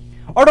 No.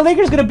 Are the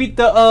Lakers gonna beat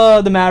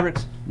the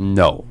Mavericks?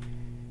 No.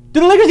 Do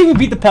the Lakers even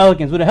beat the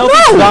Pelicans with a healthy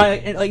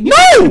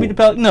No. Beat the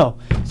Pelicans? No.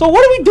 So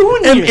what are we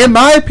doing here? In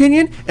my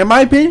opinion,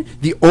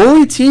 the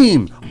only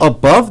team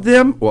above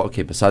them, well,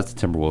 okay, besides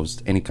the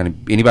Timberwolves,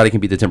 anybody can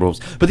beat the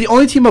Timberwolves, but the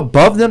only team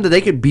above them that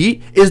they could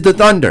beat is the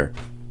Thunder.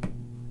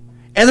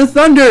 And the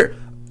Thunder,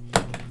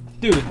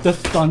 dude, the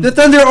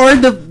Thunder are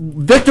in the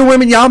Victor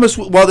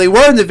Wembanyama. Well, they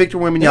were in the Victor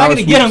Wembanyama. They're not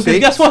gonna get them because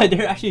guess what?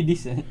 They're actually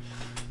decent.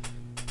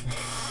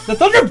 The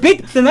Thunder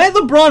beat the night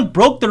LeBron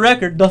broke the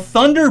record. The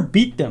Thunder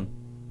beat them.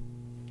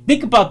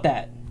 Think about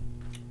that.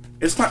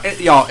 It's time,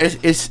 y'all.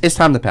 It's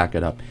time to pack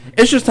it up.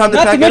 It's just time to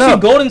pack it up. Not to mention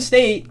Golden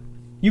State.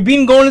 You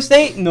beating Golden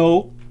State?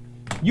 No.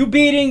 You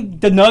beating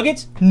the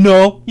Nuggets?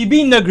 No. You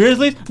beating the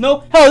Grizzlies?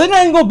 No. Hell, they're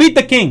not even gonna beat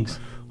the Kings.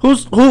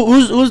 Who's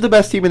the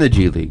best team in the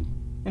G League?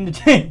 In the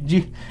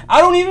G, I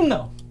don't even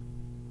know.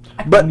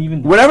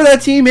 Whatever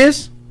that team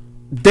is,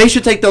 they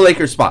should take the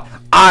Lakers spot.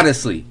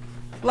 Honestly.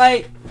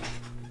 Like,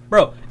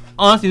 bro.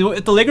 Honestly,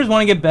 if the Lakers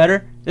want to get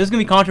better, this is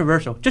gonna be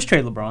controversial. Just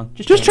trade LeBron.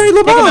 Just trade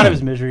LeBron. Take him out of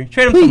his misery.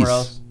 Trade him somewhere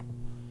else.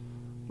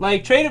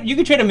 Like, trade him. You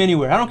can trade him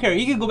anywhere. I don't care.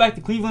 He could go back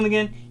to Cleveland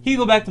again. He could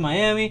go back to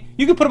Miami.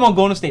 You could put him on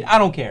Golden State. I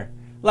don't care.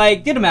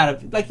 Like, get him out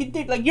of. Like,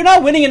 you're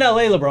not winning in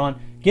LA, LeBron.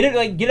 Get it.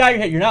 Like, get out of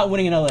your head. You're not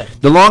winning in LA.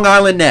 The Long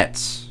Island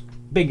Nets.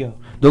 Bingo.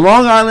 The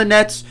Long Island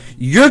Nets.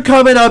 You're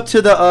coming up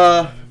to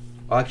the.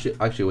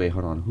 Actually, wait.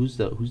 Hold on. Who's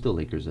the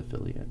Lakers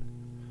affiliate?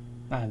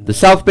 The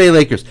South Bay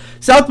Lakers.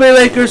 South Bay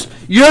Lakers.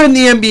 You're in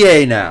the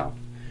NBA now.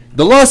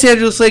 The Los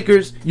Angeles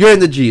Lakers. You're in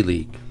the G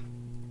League.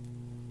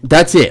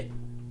 That's it.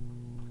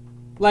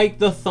 Like,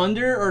 the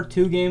Thunder are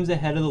 2 games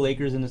ahead of the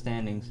Lakers in the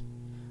standings.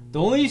 The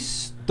only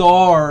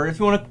star, if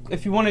you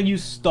want to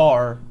use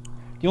star,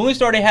 the only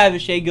star they have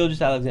is Shai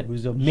Gilgeous-Alexander,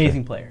 who's an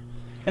amazing player.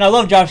 And I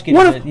love Josh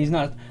Giddey. He's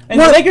not.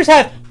 And the Lakers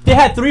had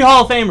 3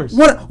 Hall of Famers.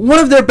 One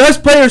of their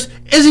best players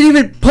isn't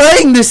even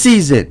playing this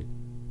season.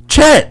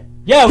 Chet.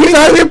 Yeah, he's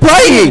not even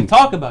playing.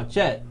 Talk about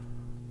Chet.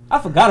 I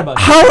forgot about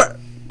Chet.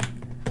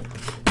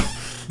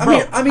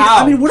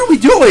 I mean, what are we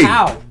doing?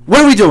 How?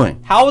 What are we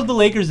doing? How is the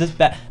Lakers this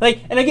bad?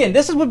 Like, and again,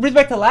 this is what brings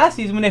back to last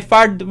season when they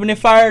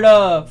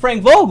fired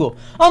Frank Vogel.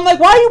 I'm like,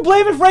 why are you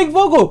blaming Frank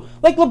Vogel?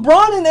 Like,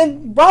 LeBron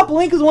and Rob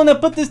Pelinka is the one that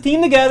put this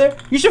team together.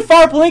 You should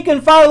fire Pelinka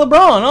and fire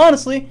LeBron.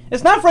 Honestly,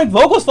 it's not Frank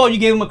Vogel's fault you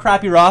gave him a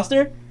crappy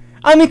roster.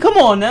 I mean, come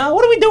on now.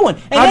 What are we doing?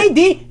 And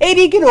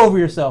AD, get over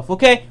yourself,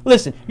 okay?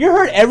 Listen, you're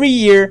hurt every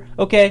year,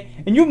 okay?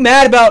 And you're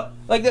mad about,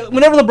 like,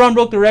 whenever LeBron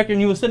broke the record and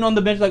he was sitting on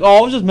the bench like, oh,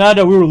 I was just mad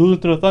that we were losing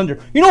to the Thunder.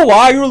 You know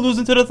why you were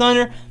losing to the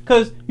Thunder?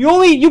 Because you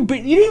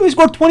didn't even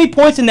score 20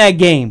 points in that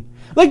game.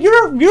 Like, you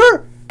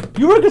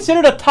were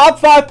considered a top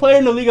 5 player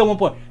in the league at one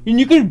point, and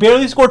you could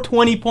barely score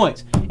 20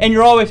 points, and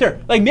you're always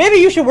hurt. Like, maybe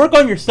you should work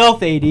on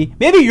yourself, AD.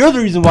 Maybe you're the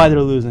reason why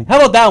they're losing. How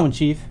about that one,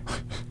 Chief?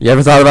 You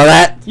ever thought about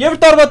that? You ever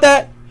thought about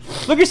that?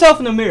 Look yourself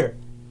in the mirror.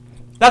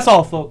 That's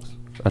all, folks.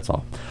 That's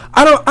all.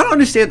 I don't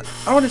understand.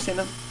 I don't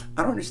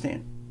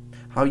understand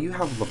how you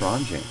have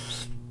LeBron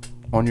James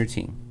on your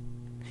team.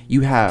 You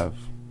have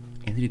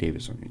Anthony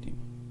Davis on your team,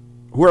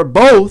 who are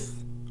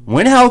both,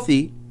 when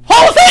healthy,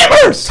 Hall of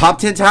Famers! Top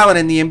 10 talent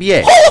in the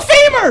NBA. Hall of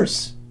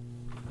Famers!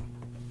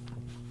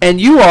 And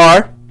you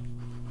are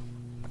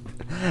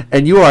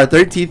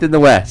 13th in the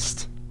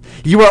West.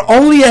 You are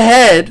only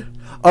ahead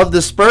of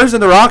the Spurs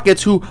and the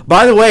Rockets, who,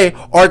 by the way,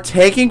 are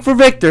taking for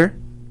Victor.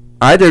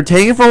 All right, they're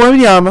taking for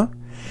Wembanyama.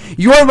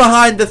 You are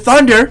behind the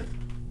Thunder,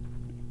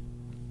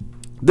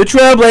 the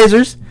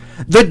Trailblazers,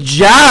 the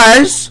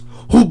Jazz,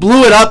 who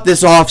blew it up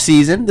this past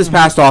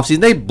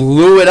offseason. They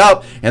blew it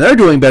up, and they're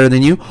doing better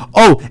than you.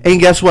 Oh, and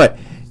guess what?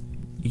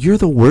 You're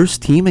the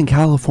worst team in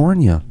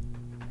California.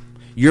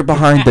 You're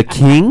behind the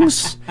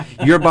Kings.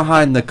 You're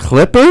behind the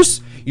Clippers.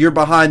 You're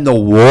behind the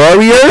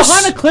Warriors.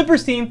 Behind a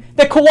Clippers team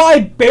that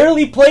Kawhi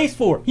barely plays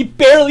for. He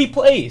barely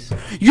plays.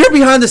 You're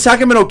behind the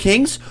Sacramento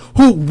Kings,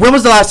 who, when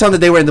was the last time that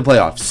they were in the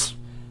playoffs?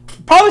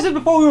 Probably since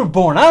before we were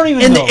born. I don't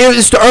even know. It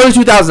was the early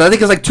 2000s. I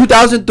think it was like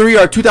 2003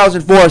 or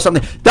 2004 or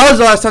something. That was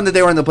the last time that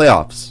they were in the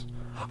playoffs.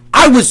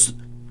 I was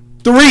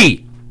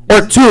 3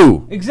 or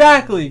 2.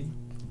 Exactly.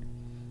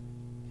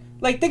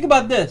 Like, think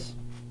about this.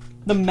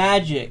 The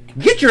Magic.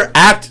 Get your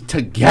act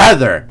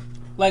together.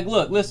 Like,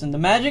 look, listen. The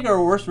Magic are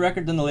a worse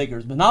record than the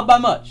Lakers, but not by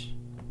much.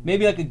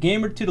 Maybe like a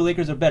game or two, the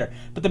Lakers are better.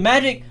 But the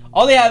Magic,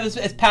 all they have is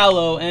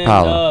Paolo and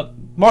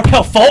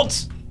Markelle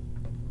Fultz.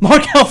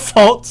 Markelle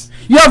Fultz.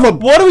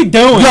 What are we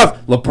doing? You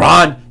have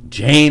LeBron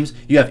James.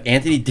 You have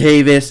Anthony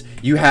Davis.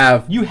 You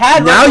have you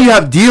have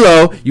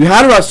D'Lo. You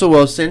had Russell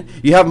Wilson.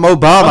 You have Mo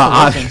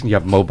Bamba. You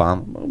have Mo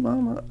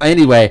Bamba.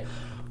 Anyway,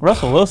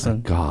 Russell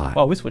Wilson. God.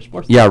 Well, we switched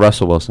sports. Yeah,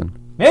 Russell Wilson.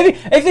 Maybe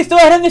if they still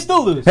had him, they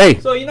still lose. Hey.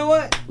 So you know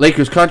what?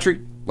 Lakers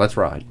country. Let's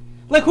ride.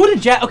 Like who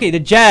the Jazz? Okay, the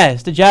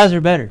Jazz. The Jazz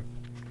are better.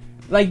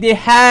 Like they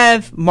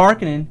have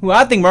Markkanen, who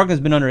I think Markkanen's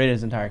been underrated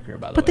his entire career,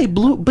 by the way. But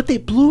they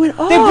blew it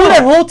up. They blew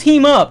that whole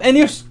team up, and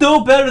they're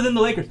still better than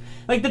the Lakers.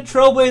 Like the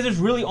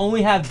Trailblazers really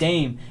only have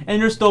Dame,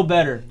 and they're still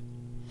better.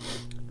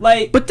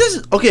 Like, but this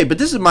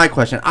is my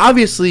question.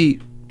 Obviously,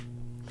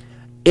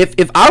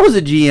 if I was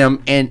a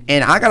GM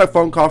and I got a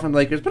phone call from the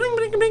Lakers, bling,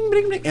 bling, bling,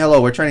 bling, bling,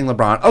 hello, we're training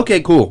LeBron.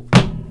 Okay, cool.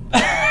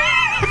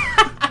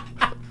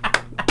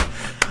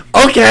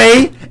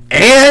 Okay,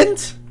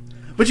 and.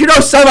 But you know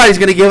somebody's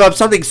going to give up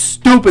something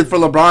stupid for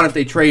LeBron if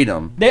they trade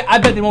him. I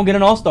bet they won't get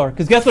an All-Star.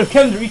 Because guess what?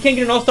 You can't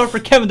get an All-Star for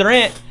Kevin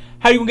Durant.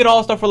 How are you going to get an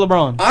All-Star for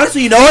LeBron?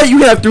 Honestly, you know what? You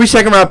can have 3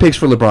 second-round picks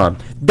for LeBron.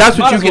 That's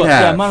what you can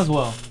have. Yeah, might as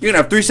well. You can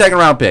have 3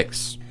 second-round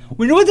picks.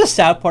 We know what the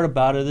sad part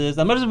about it is?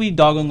 As much as we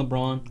dog on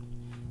LeBron,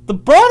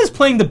 LeBron is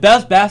playing the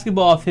best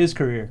basketball of his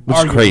career. Which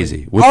is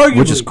crazy.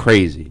 Which is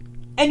crazy.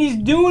 And he's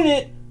doing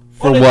it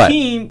for on a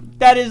team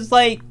that is,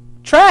 like,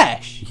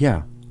 trash.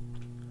 Yeah.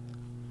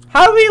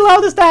 How do we allow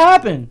this to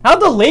happen? How do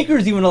the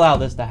Lakers even allow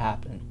this to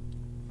happen?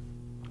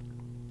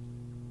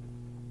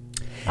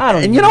 I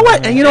don't know. And you know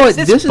what? And you know what?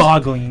 This is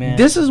boggling, man.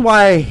 This is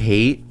why I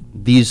hate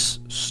these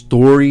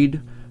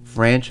storied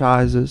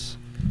franchises.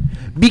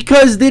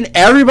 Because then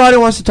everybody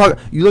wants to talk.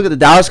 You look at the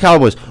Dallas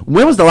Cowboys.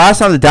 When was the last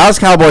time the Dallas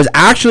Cowboys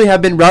actually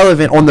have been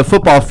relevant on the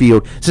football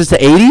field? Since the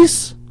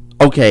 80s?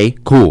 Okay,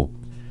 cool.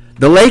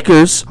 The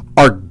Lakers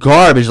are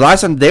garbage. The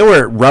last time they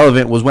were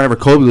relevant was whenever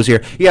Kobe was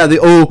here. Yeah, we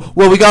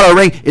got our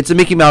ring. It's a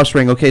Mickey Mouse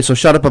ring. Okay, so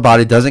shut up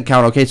about it. Doesn't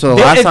count. Okay, so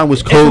the last time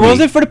was Kobe. If it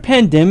wasn't for the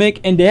pandemic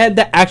and they had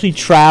to actually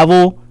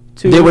travel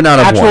to they would not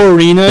actual have won.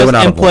 arenas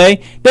and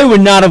play, they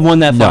would not have won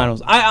that No.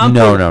 finals.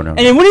 No. And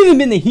it wouldn't even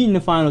been the Heat in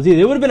the finals either.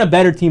 It would have been a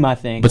better team, I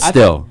think. But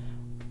still.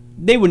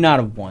 They would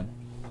not have won.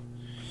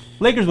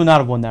 Lakers would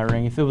not have won that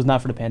ring if it was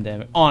not for the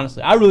pandemic.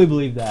 Honestly, I really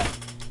believe that.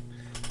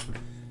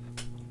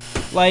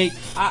 Like,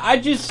 I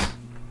just...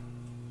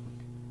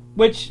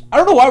 Which, I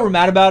don't know why we're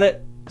mad about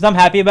it, because I'm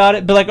happy about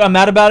it, but like I'm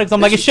mad about it because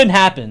I'm like, it shouldn't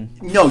happen.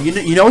 No,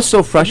 you know what's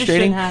so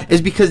frustrating? Is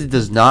because it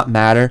does not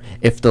matter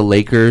if the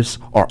Lakers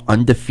are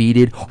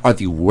undefeated, are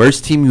the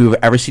worst team you've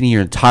ever seen in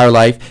your entire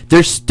life.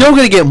 They're still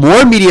going to get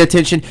more media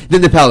attention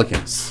than the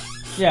Pelicans.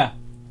 Yeah.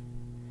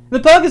 The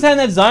Pelicans had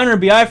that Zion or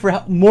BI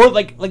for more,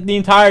 like the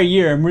entire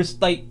year, and we're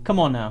just like, come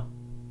on now.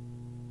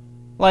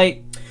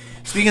 Like...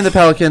 Speaking of the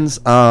Pelicans,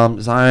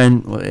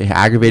 Zion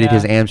aggravated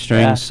his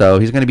hamstring, so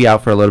he's going to be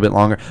out for a little bit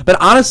longer. But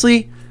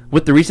honestly,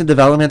 with the recent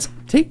developments,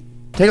 take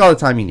all the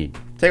time you need.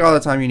 Take all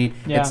the time you need.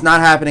 Yeah. It's not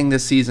happening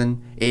this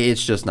season.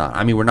 It's just not.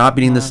 I mean, we're not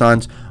beating the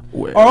Suns.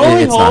 Our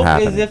only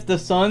hope is if the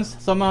Suns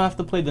somehow have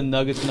to play the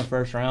Nuggets in the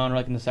first round or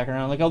like in the second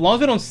round. Like as long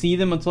as we don't see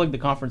them until like the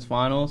conference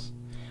finals,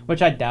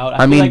 which I doubt.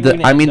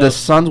 The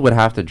Suns would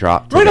have to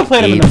drop. We're gonna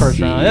play them in the first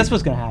round. That's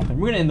what's gonna happen.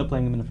 We're gonna end up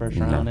playing them in the first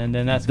round, and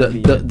then that's gonna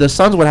be the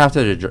Suns would have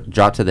to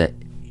drop to the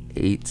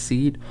 8th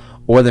seed,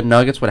 or the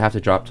Nuggets would have to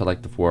drop to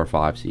like the 4 or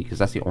 5 seed because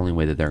that's the only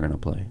way that they're gonna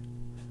play.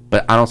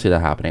 But I don't see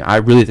that happening. I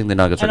really think the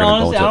Nuggets are going to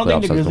go into the playoffs. I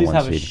don't think the Grizzlies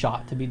have a seed.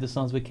 shot to beat the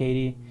Suns with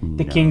KD.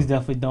 The Kings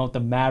definitely don't. The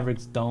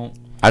Mavericks don't.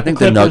 I think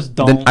the Nuggets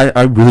don't.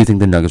 I really think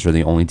the Nuggets are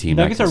the only team.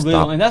 The Nuggets that are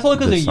really, and that's only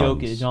because of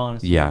Jokic,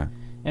 honestly. Yeah.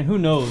 And who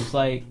knows?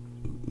 Like,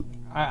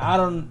 I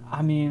don't.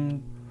 I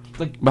mean,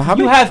 like but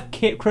you have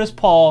Chris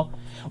Paul,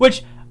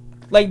 which,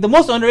 like, the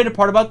most underrated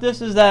part about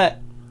this is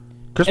that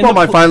Chris Paul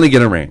might finally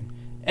get a ring.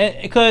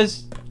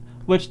 Because,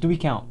 which do we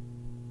count?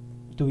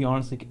 Do we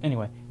honestly?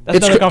 Anyway.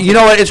 You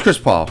know what? It's Chris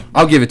Paul.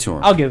 I'll give it to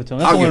him. I'll give it to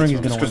him. That's the only ring he's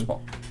going to win. Chris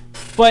Paul.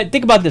 But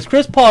think about this.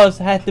 Chris Paul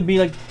has to be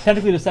like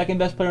technically the second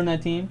best player on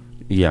that team.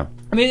 Yeah.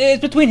 I mean,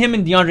 it's between him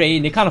and DeAndre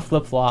Ayton. They kind of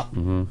flip-flop,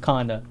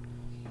 kind of.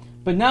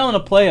 But now in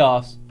the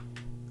playoffs,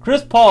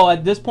 Chris Paul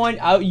at this point,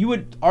 you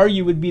would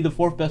argue would be the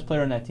 4th best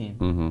player on that team.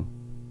 Mm-hmm.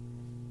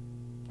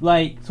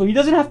 Like, so he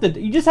doesn't have to.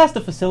 He just has to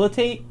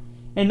facilitate.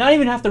 And not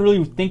even have to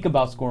really think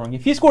about scoring.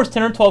 If he scores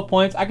 10 or 12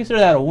 points, I consider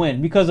that a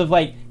win. Because of,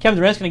 like, Kevin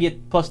Durant's going to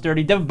get plus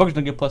 30. Devin Booker's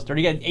going to get plus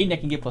 30. You got Ayton that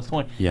can get plus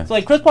 20. Yeah. So,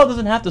 like, Chris Paul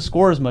doesn't have to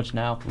score as much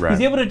now. Right.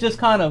 He's able to just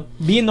kind of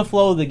be in the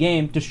flow of the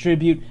game,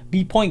 distribute,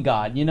 be point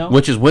guard, you know?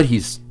 Which is what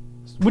he's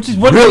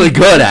really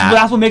good at.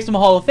 That's what makes him a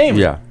Hall of Famer.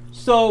 Yeah.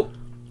 So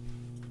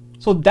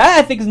that,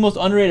 I think, is the most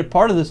underrated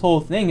part of this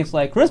whole thing. It's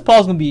like, Chris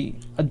Paul's going to be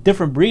a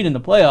different breed in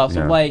the playoffs.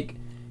 Yeah. Of, like,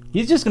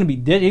 he's just gonna be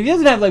if he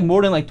doesn't have like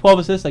more than like 12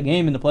 assists a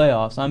game in the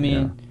playoffs. I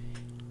mean,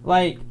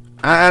 like.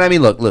 And I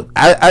mean, look.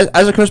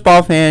 As a Chris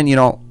Paul fan, you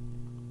know,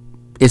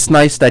 it's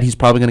nice that he's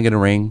probably gonna get a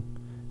ring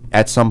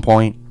at some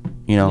point.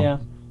 You know. Yeah.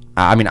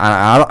 I mean,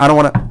 I don't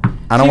want to.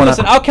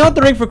 Listen, I'll count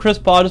the ring for Chris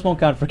Paul. I just won't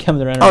count it for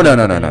Kevin Durant. Oh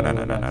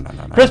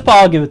no. Chris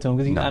Paul, I'll give it to him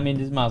because No. I mean,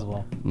 just might as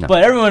well. No.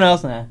 But everyone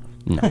else, nah.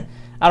 No.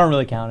 I don't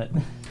really count it.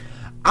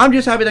 I'm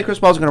just happy that Chris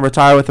Paul's going to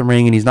retire with a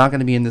ring, and he's not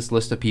going to be in this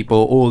list of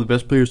people. Oh, the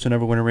best players to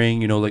never win a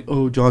ring. You know, like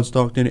John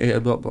Stockton.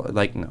 Blah, blah.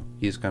 Like no,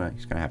 he's gonna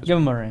have his Give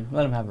ring. him a ring.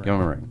 Let him have a ring. Give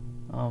him a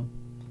ring.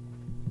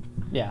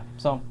 Yeah.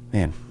 So.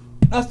 Man.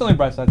 That's the only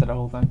bright side to the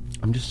whole thing.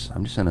 I'm just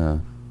in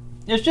a.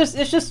 It's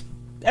just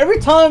every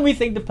time we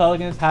think the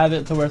Pelicans have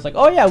it to where it's like,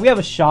 oh yeah, we have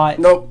a shot.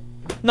 Nope.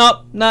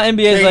 Not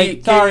NBA's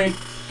like, sorry.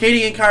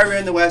 KD and Kyrie are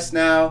in the West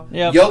now.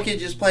 Yep.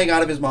 Jokic is playing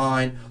out of his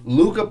mind.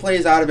 Luka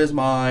plays out of his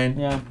mind.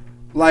 Yeah.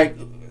 Like.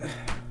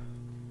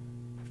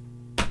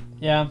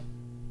 Yeah.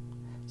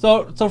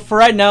 So for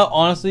right now,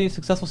 honestly,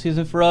 successful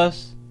season for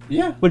us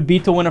would be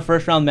to win a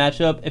first round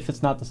matchup if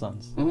it's not the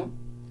Suns. Mm-hmm.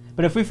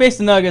 But if we face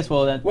the Nuggets,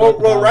 well then.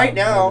 Well, right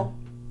now,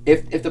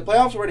 if the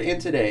playoffs were to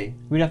end today,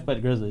 we'd have to play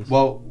the Grizzlies.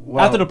 Well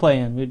after the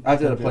play-in.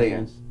 After the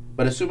play-in.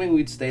 But assuming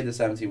we'd stay the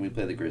 17, we'd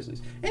play the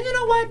Grizzlies. And you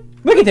know what?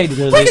 We can take the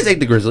Grizzlies. We can take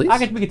the Grizzlies. We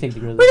can take the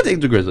Grizzlies. We can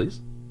take the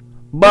Grizzlies.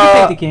 We can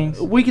take the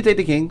Kings. We can take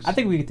the Kings. I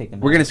think we can take them.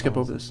 We're gonna skip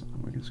over this.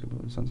 We're gonna skip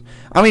over the Suns.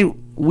 I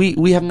mean,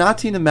 we have not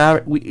seen the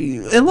Maverick.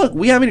 And look,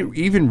 we haven't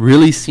even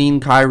really seen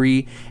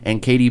Kyrie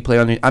and KD play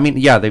on the. I mean,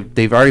 yeah,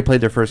 they've already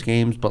played their first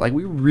games, but like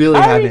we really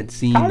haven't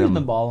seen Kyrie's them.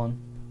 been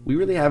balling. We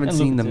really haven't And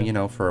seen Luka them, too. you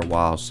know, for a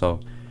while. So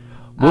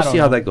we'll see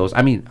how that goes.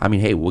 I mean,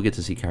 hey, we'll get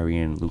to see Kyrie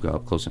and Luka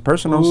up close and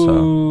personal.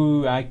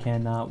 Ooh, I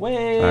cannot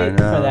wait I know.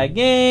 for that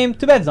game.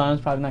 Too bad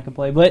Zion's probably not gonna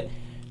play, but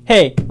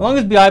hey, as long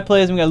as BI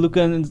plays and we got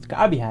Luka,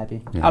 I'll be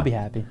happy. Yeah. I'll be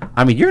happy.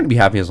 I mean, you're gonna be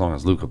happy as long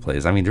as Luka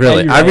plays. I mean,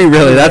 really. Yeah, I mean,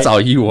 really, you're that's right.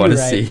 all you want to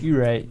see.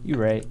 You're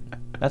right.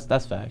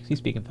 That's facts. He's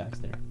speaking facts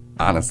there.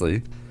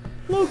 Honestly.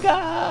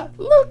 Luka,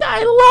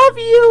 I love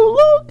you,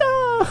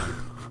 Luka.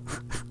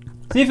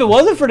 See, if it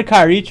wasn't for the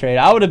Kyrie trade,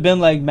 I would have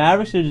been like,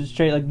 Mavericks should just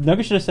trade. Like,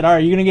 Nuggets should have said, all right,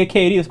 you're going to get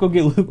KD. Let's go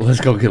get Luka. Let's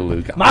go get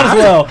Luka. Might as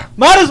well.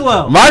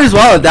 Might as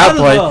well at that point.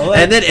 well,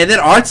 and then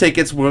our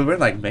tickets we're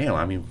like, man,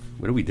 I mean,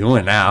 what are we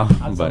doing now?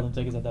 I'd sell them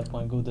tickets at that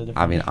point. Go to the different.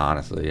 I mean,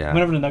 honestly, yeah.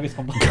 Whenever the Nuggets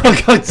come back.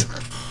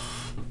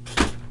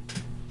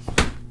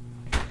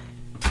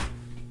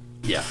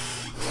 Yeah.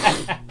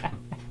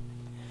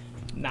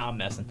 Nah, I'm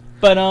messing.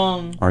 But,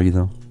 Are you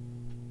though?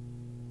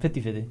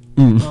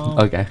 50-50.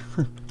 Okay.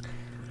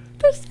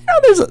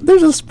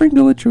 There's a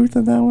sprinkle of truth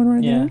in that one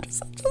right there.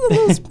 Just a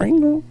little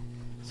sprinkle.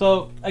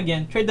 So,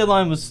 again, trade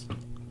deadline was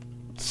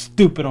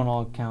stupid on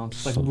all accounts.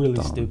 So Like, really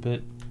dumb.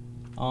 stupid.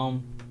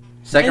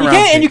 Second and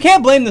round. you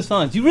can't blame the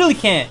Suns. You really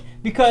can't.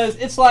 Because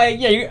it's like,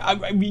 yeah,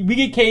 we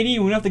get KD, we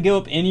don't have to give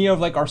up any of,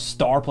 like, our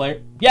star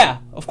player. Yeah,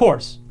 of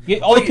course.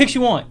 Get all the picks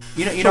you want.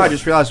 You know, I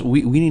just realized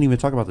we didn't even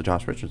talk about the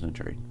Josh Richardson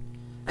trade.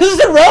 Because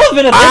it's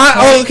irrelevant at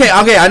this point.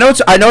 Okay. I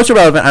know it's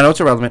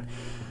irrelevant.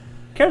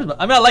 Who cares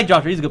about? I mean, I like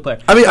Josh. He's a good player.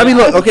 I mean,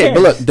 look. Who Okay, cares?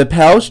 but look, the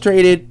Pels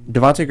traded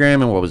Devontae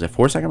Graham and what was it,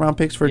 4 second-round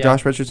picks for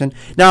Josh Richardson.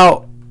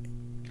 Now,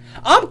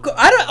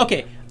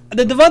 Okay,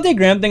 the Devontae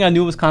Graham thing I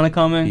knew was kind of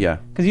coming. Yeah.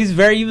 Because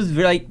he was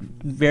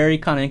very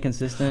kind of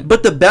inconsistent.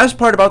 but the best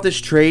part about this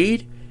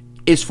trade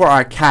is for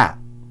our cap.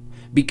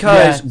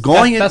 Because Yeah,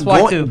 going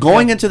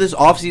into this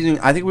offseason,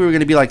 I think we were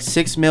going to be like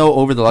 $6 million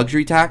over the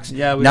luxury tax.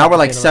 Yeah, we now have we're to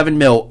like pay $7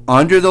 million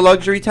under the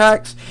luxury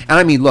tax. And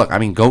I mean, look,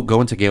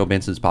 go into Gail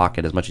Benson's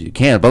pocket as much as you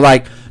can. But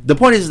like the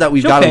point is that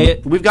we've got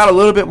a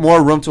little bit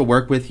more room to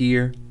work with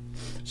here.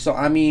 So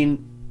I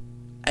mean,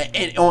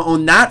 and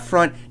on that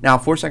front, now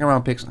 4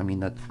 second-round picks. I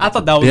mean I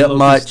thought that was a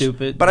little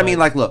stupid. But I mean,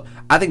 like, look,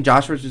 I think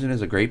Josh Richardson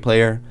is a great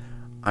player.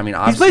 I mean,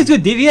 he plays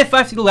good. He had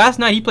 5 steals last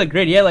night. He played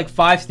great. He had like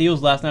 5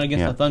 steals last night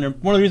against the Thunder.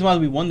 One of the reasons why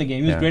we won the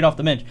game. He was great off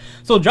the bench.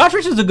 So Josh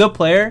Richardson's a good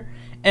player,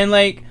 and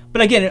like,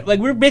 but again, like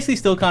we're basically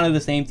still kind of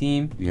the same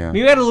team. Yeah.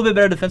 Maybe we got a little bit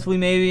better defensively,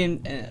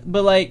 maybe,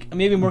 but like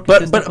maybe more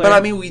consistent. But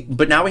I mean,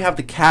 but now we have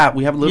the cap.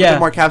 We have a little bit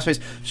more cap space.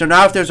 So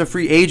now if there's a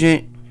free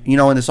agent, you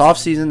know, in this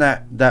offseason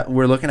that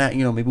we're looking at,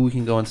 you know, maybe we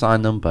can go and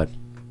sign them. But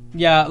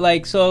yeah,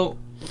 like so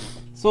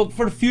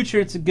for the future,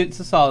 it's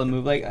a solid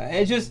move. Like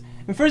it's just.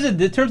 In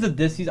terms of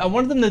this season, I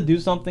wanted them to do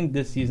something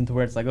this season to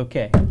where it's like,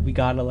 okay, we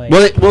gotta like.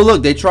 Well,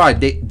 look, they tried.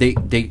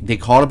 They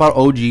called about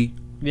OG.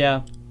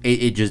 Yeah.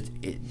 It just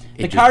Kyrie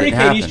didn't KD's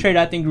happen. trade,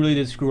 I think, really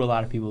did screw a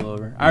lot of people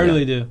over. I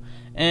really do.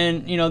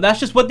 And you know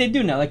that's just what they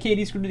do now. Like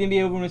KD screwed the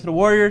NBA over when he went to the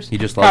Warriors. He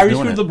just loves Kyrie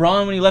doing screwed it.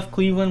 LeBron when he left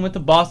Cleveland, went to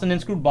Boston, and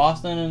screwed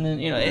Boston, and then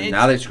you know. And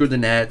now they screwed the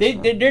Nets.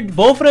 They're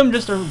both of them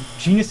just are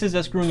geniuses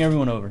at screwing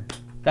everyone over.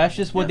 That's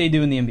just what they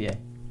do in the NBA.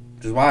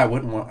 Which is why I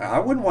wouldn't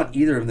want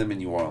either of them in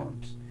New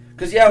Orleans.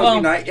 Because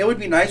it would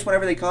be nice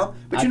whenever they come,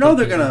 but you know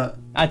they're gonna.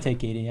 I'd take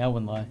KD. I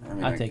wouldn't lie.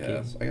 I'd take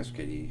KD. I guess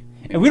KD.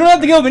 If we don't have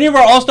to give up any of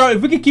our all-star,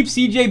 if we could keep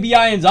CJ,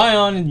 BI, and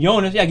Zion and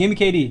Jonas, give me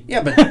KD.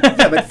 Yeah,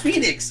 but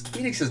Phoenix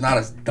is not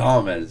as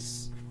dumb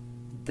as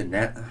the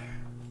Net.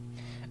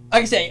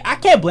 Like I say, I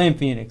can't blame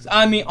Phoenix.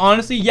 I mean,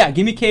 honestly, give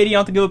me KD. I don't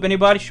have to give up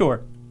anybody.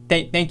 Sure,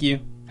 thank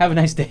you. Have a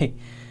nice day.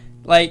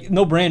 Like,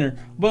 no brainer.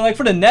 But, like,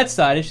 for the Nets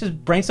side, it's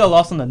just brain cell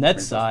loss on the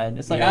Nets side.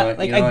 It's like,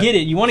 I get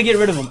it. You want to get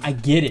rid of him. I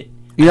get it.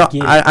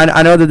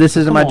 I know that this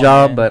isn't my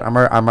job, man. But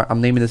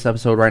I'm naming this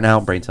episode right now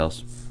Brain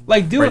Cells.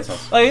 Like, at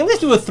least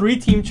do a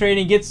 3-team trade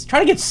and try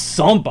to get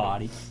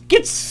somebody.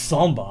 Get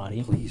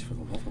somebody. Please, for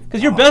the love of God.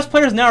 Because your best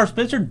players now are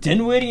Spencer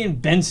Dinwiddie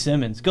and Ben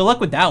Simmons. Good luck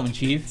with that one,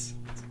 Chief.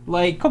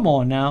 Like, come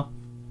on now.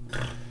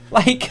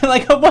 Like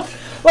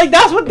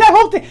that's what that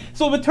whole thing.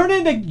 So it turned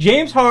into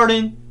James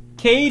Harden,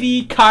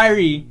 KD,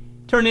 Kyrie,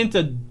 turned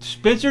into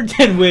Spencer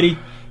Dinwiddie,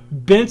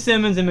 Ben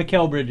Simmons, and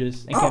Mikal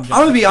Bridges. And I'm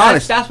gonna be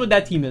honest. That's what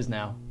that team is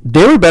now.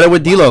 They were better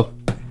with D'Lo.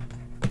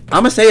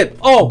 I'm gonna say it.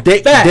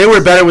 They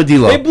were better with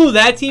D'Lo. They blew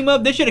that team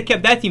up. They should have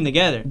kept that team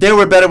together. They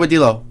were better with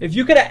D'Lo. If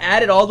you could have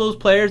added all those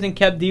players and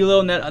kept D'Lo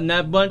in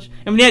that bunch,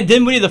 and when you had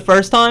Dinwiddie the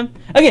first time,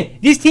 again,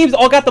 these teams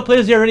all got the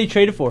players they already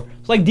traded for.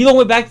 It's like D'Lo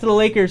went back to the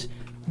Lakers.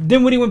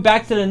 Dinwiddie went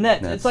back to the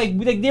Nets. It's like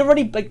they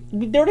already been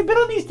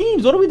on these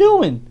teams. What are we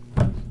doing?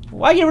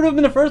 Why get rid of them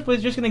in the first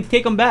place? Just gonna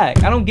take them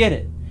back. I don't get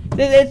it.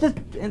 It's just,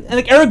 and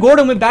like Eric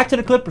Gordon went back to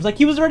the Clippers. Like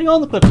he was already on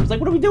the Clippers. Like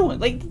what are we doing?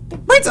 Like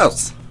Brain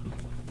Cells.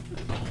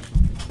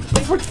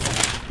 Like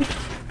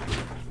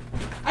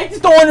I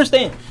just don't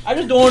understand. I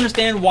just don't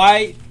understand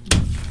why.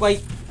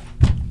 Like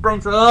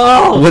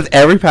with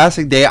every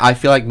passing day, I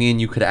feel like me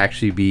and you could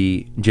actually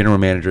be general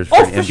managers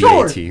for an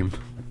NBA team.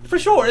 For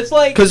sure, it's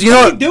like, because what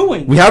are we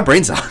doing? We have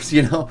brain cells,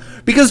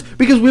 because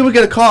we would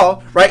get a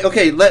call, right?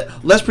 Okay,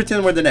 let's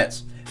pretend we're the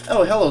Nets.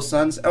 Oh, hello,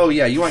 sons. Oh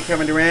yeah, you want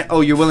Kevin Durant?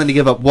 Oh, you're willing to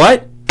give up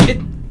what?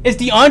 It's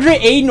DeAndre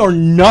Ayton or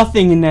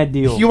nothing in that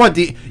deal. You want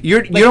you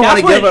don't want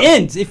to give up.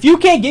 Ends. If you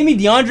can't give me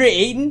DeAndre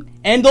Ayton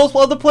and those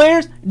other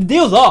players, the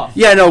deal's off.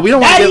 Yeah, no, we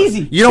don't want to give.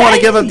 Easy. You don't want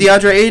to give up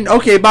DeAndre Ayton.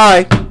 Okay,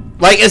 bye.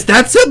 Like it's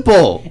that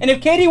simple. And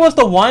if KD wants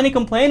to whine and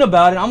complain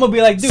about it, I'm gonna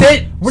be like,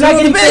 dude, we're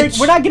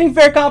not getting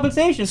fair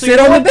compensation. So sit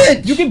on the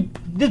bench. You can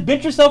just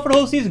bench yourself for the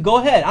whole season. Go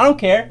ahead. I don't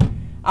care.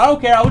 I will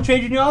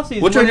trade you in the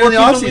offseason. We'll trade you in the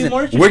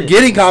offseason. We're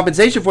getting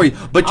compensation for you.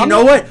 But you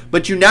know what?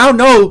 But you now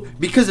know,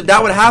 because if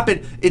that would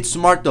happen, it's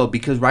smart though.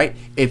 Because right,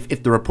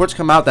 if the reports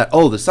come out that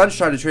the Suns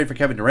tried to trade for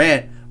Kevin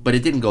Durant, but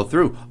it didn't go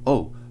through.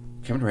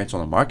 Kevin Durant's on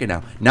the market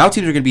now. Now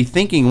teams are gonna be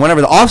thinking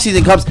whenever the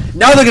offseason comes,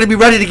 now they're gonna be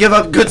ready to give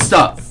up good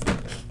stuff.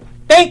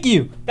 Thank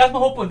you. That's my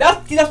whole point.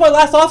 That's why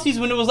last offseason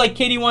when it was like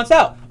KD wants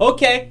out.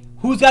 Okay,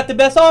 who's got the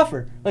best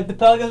offer? Like the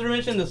Pelicans were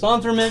mentioned, the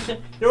Suns were mentioned.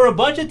 There were a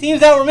bunch of teams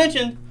that were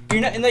mentioned.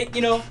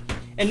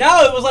 And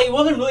now it was like it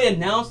wasn't really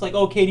announced like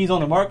KD's on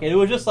the market. It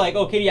was just like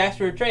KD asked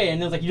for a trade,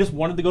 and it was like you just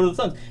wanted to go to the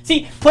Suns.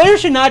 See, players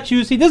should not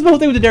choose. See, this is the whole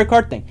thing with the Derek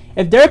Carr thing.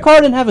 If Derek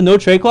Carr didn't have a no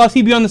trade clause,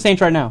 he'd be on the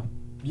Saints right now.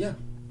 Yeah,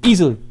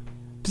 easily.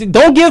 See,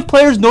 don't give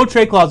players no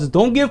trade clauses.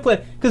 Don't give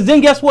players, because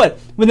then guess what?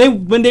 When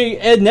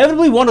they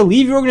inevitably want to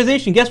leave your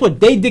organization, guess what?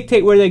 They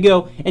dictate where they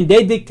go, and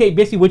they dictate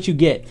basically what you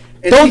get.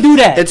 Don't do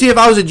that. And see, if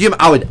I was a GM,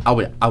 I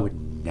would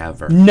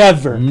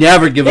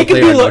never give a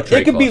player no trade clause.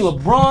 It could be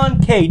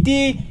LeBron,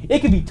 KD. It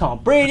could be Tom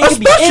Brady.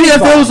 Especially if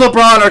it was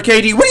LeBron or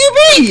KD. What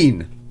do you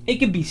mean? It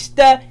could be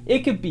Steph.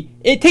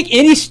 Take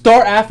any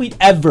star athlete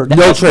ever.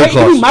 No trade clause.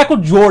 It could be Michael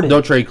Jordan.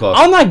 No trade clause.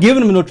 I'm not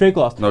giving him a no trade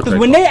clause. Because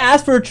when they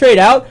ask for a trade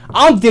out,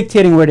 I'm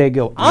dictating where they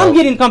go. I'm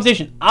getting the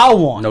compensation I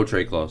want. No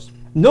trade clause.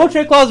 No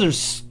trade clauses are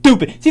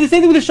stupid. See, the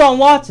same thing with Deshaun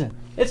Watson.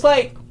 It's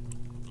like,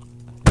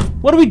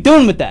 what are we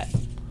doing with that?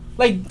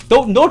 Like,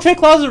 no trade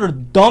clauses are the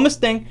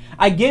dumbest thing.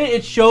 I get it.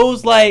 It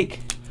shows I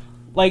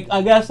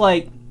guess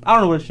I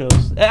don't know what it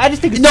shows. I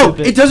just think it's stupid.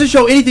 No, it doesn't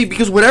show anything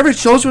because whatever it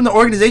shows from the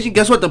organization,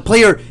 guess what? The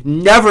player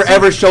never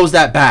ever shows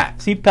that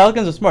back. See,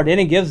 Pelicans are smart. They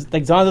didn't give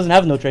Zion doesn't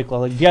have no trade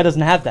clause. Like Gia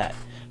doesn't have that.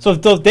 So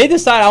if they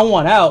decide I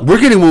want out, we're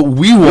getting what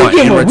we want.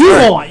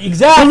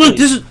 Exactly. But look,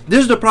 this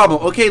is the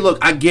problem. Okay, look,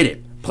 I get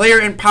it. Player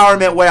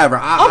empowerment, whatever.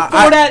 I'm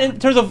for that in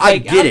terms of I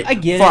get it. I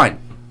get Fine.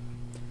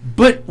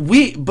 But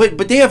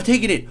they have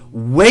taken it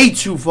way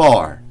too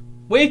far.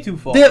 Way too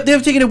far. They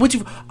have taken it way too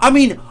far.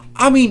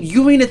 I mean,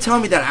 you mean to tell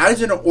me that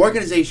as an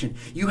organization,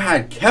 you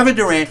had Kevin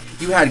Durant,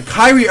 you had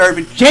Kyrie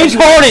Irving, James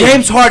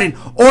Harden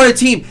on a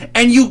team,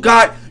 and you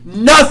got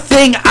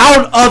nothing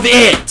out of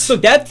it. So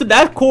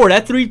that core,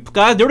 that three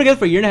guys, they were together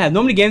for a year and a half.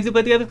 How many games they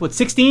played together? What,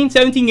 16,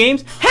 17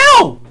 games?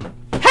 How?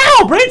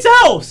 Brain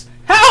cells?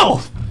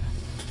 How?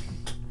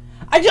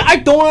 I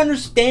don't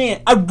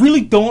understand. I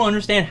really don't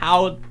understand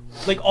how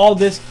all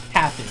this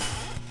happened.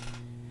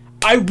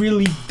 I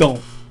really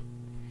don't.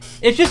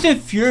 It's just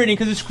infuriating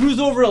because it screws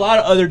over a lot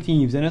of other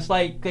teams, and it's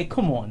like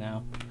come on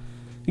now.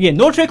 Again,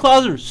 no trade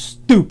clauses are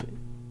stupid.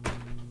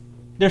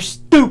 They're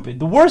stupid.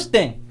 The worst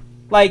thing.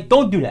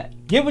 Don't do that.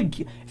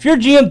 If you're a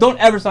GM, don't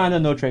ever sign a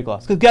no trade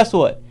clause. Because guess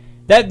what?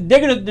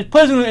 The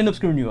players are gonna end up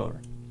screwing you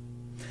over.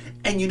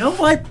 And you know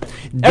what?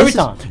 Every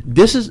time.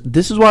 This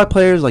is why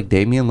players like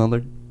Damian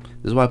Lillard.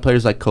 This is why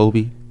players like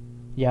Kobe.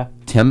 Yeah.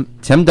 Tim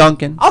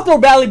Duncan. I'll throw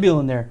Bradley Beal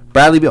in there.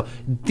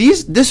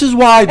 This is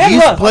why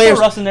these players.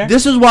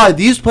 This is why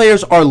these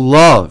players are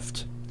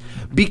loved,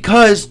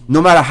 because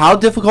no matter how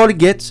difficult it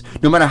gets,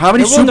 no matter how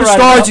many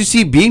superstars you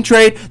see being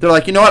traded, they're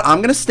like, you know what?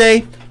 I'm gonna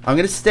stay.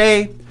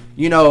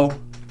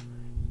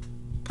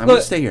 I'm going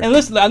to stay here. And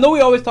listen, I know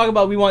we always talk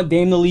about we want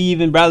Dame to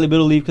leave and Bradley Beal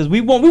to leave because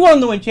we want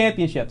them to win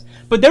championships.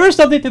 But there is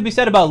something to be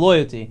said about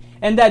loyalty,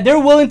 and that they're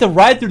willing to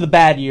ride through the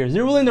bad years.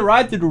 They're willing to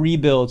ride through the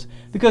rebuilds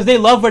because they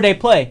love where they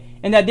play,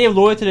 and that they're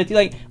loyal to the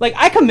team. Like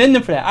I commend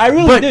them for that. I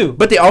really do.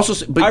 But they also,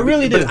 I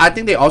really do. But I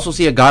think they also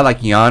see a guy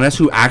like Giannis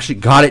who actually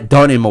got it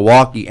done in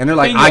Milwaukee, and they're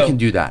like, I can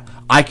do that.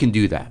 I can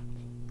do that.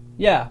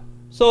 Yeah.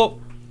 So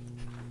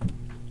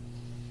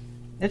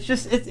it's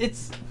just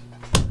it's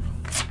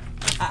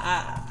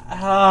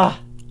sad.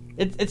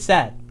 It's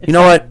you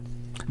know sad.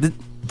 What?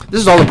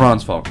 This is all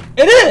LeBron's fault.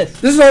 It is.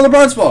 This is all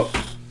LeBron's fault.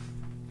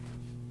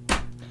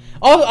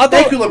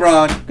 Thank you,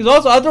 LeBron. Because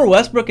also, I throw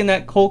Westbrook in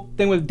that whole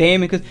thing with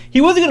Dame because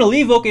he wasn't going to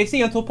leave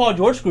OKC until Paul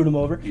George screwed him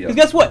over. Because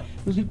guess what?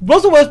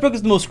 Russell Westbrook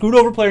is the most screwed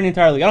over player in the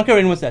entire league. I don't care what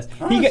anyone says.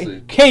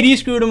 KD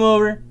screwed him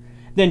over.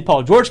 Then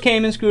Paul George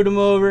came and screwed him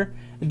over.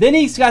 Then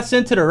he got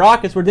sent to the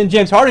Rockets, where then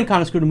James Harden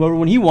kind of screwed him over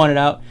when he wanted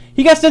out.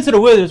 He got sent to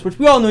the Wizards, which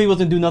we all knew he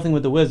wasn't going to do nothing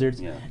with the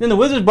Wizards. Yeah. Then the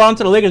Wizards brought him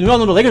to the Lakers. We all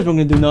knew the Lakers weren't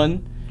going to do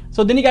nothing.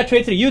 So then he got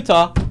traded to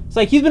Utah. It's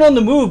like he's been on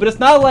the move, but it's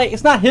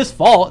not his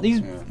fault. He's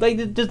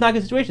like just not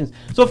good situations.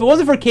 So if it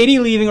wasn't for KD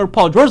leaving or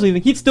Paul George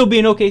leaving, he'd still be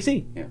in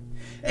OKC. Yeah.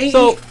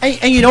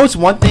 And you know it's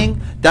one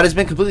thing that has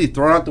been completely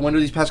thrown out the window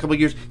these past couple of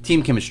years?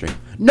 Team chemistry.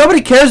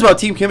 Nobody cares about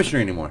team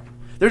chemistry anymore.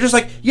 They're just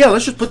like, yeah,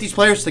 let's just put these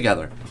players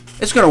together.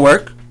 It's gonna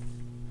work.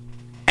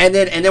 And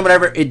then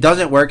whenever it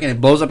doesn't work and it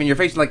blows up in your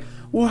face, you're like,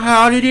 well,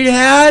 how did it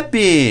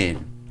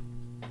happen?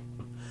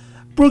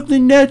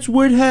 Brooklyn Nets,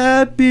 what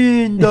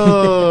happened?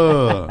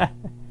 Man,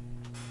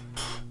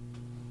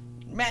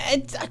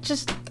 it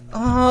just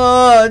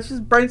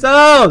brain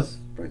cells.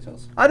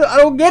 I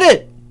don't get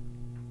it.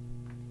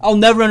 I'll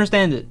never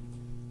understand it.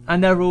 I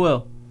never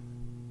will.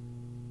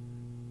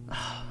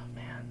 Oh,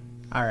 man.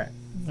 All right.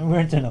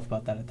 We're into enough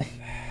about that, I think.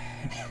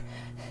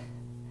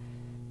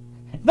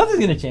 Nothing's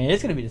going to change.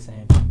 It's going to be the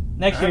same.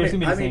 Next year, it's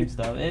going to be the same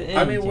stuff.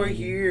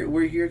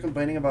 We're here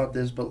complaining about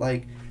this, but,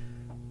 like,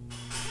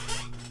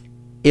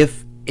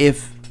 if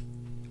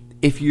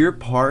you're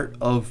part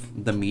of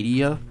the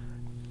media,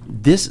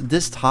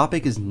 this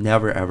topic is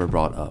never, ever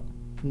brought up.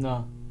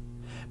 No.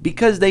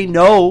 Because they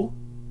know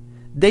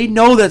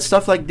that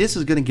stuff like this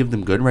is going to give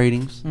them good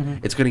ratings.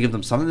 Mm-hmm. It's going to give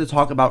them something to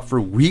talk about for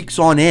weeks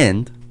on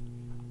end.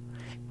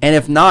 And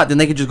if not, then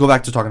they could just go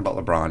back to talking about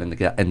LeBron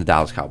and the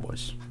Dallas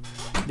Cowboys.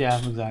 Yeah,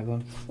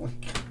 exactly.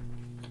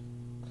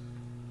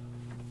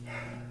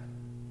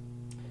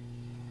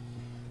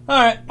 All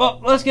right,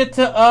 well, let's get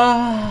to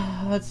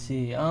let's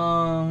see,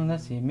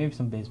 maybe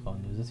some baseball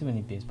news. Let's see if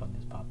any baseball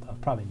news popped up.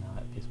 Probably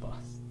not baseball.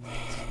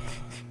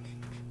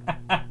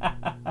 I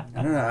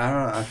don't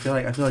know. I feel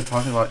like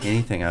talking about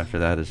anything after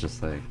that is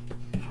just like.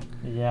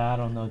 Yeah, I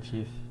don't know,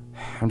 Chief.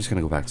 I'm just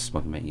gonna go back to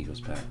smoking my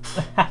Eagles pack.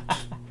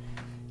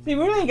 See,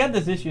 we really got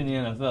this issue in the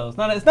NFL. It's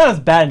not as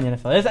bad in the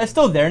NFL. It's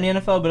still there in the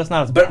NFL, but it's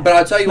not as bad. But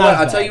I'll tell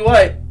you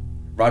what.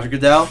 Roger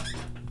Goodell,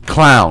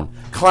 clown.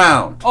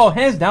 Oh,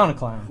 hands down a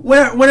clown.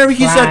 Whenever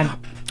he said,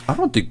 I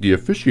don't think the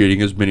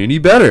officiating has been any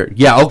better.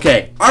 Yeah,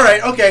 okay. All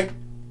right, okay.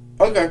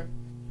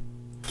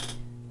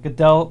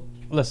 Goodell,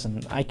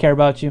 listen, I care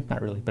about you.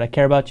 Not really, but I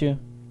care about you.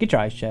 Get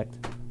your eyes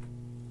checked.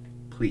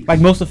 Please. Like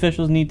most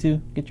officials need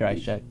to. Get your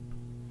eyes checked.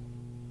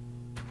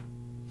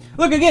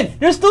 Look, again,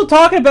 they're still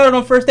talking about it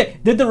on first day.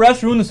 Did the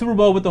refs ruin the Super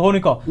Bowl with the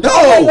holding call? No!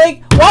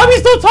 Like, why are we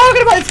still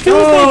talking about it? It's Tuesday.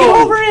 No. Get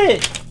over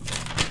it.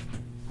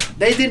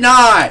 They did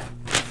not.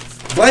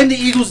 Blame the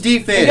Eagles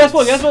defense. And guess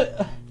what?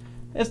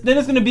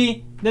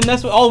 Then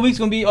that's what all week's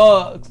gonna be.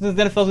 Since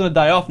the NFL's gonna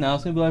die off now,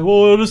 it's gonna be like,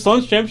 well, are the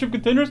Suns championship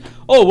contenders?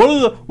 Oh, what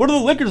are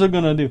the Lakers are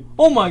gonna do?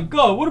 Oh my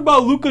God, what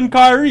about Luka and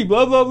Kyrie?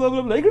 Blah blah blah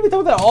blah blah. They're gonna be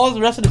talking about that all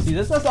the rest of the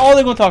season. That's all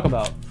they're gonna talk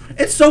about.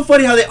 It's so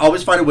funny how they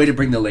always find a way to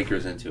bring the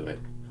Lakers into it.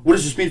 What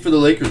does this mean for the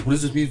Lakers? What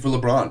does this mean for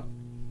LeBron?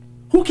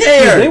 Who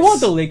cares? Dude, they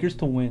want the Lakers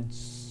to win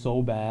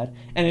so bad,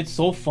 and it's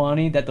so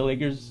funny that the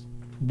Lakers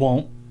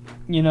won't.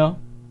 You know.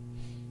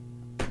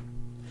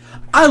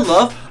 I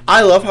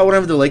love how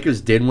whenever the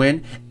Lakers did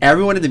win,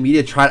 everyone in the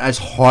media tried as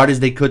hard as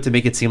they could to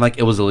make it seem like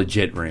it was a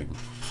legit ring.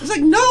 It's like,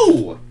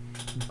 no!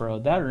 Bro,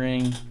 that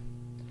ring...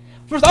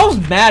 First, I was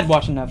mad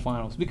watching that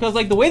finals because,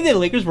 like, the way the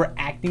Lakers were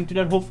acting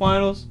through that whole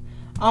finals,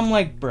 I'm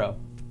like, bro,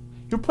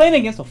 you're playing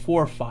against a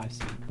 4 or 5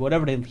 seed,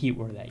 whatever the Heat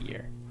were that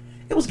year.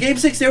 It was Game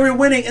 6, they were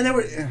winning, and they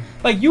were...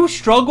 Like, you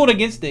struggled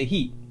against the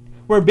Heat,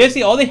 where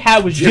basically all they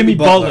had was Jimmy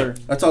Butler.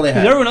 That's all they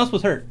had. Because everyone ose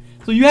was hurt.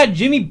 So you had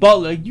Jimmy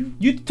Butler.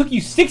 You took you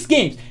 6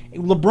 games.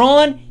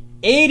 LeBron,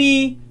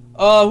 AD,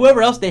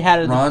 whoever else they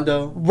had.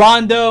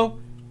 Rondo.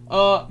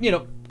 You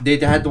know. They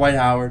had Dwight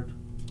Howard.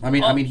 I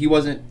mean, he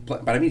wasn't.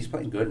 But I mean, he's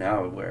playing good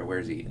now. Where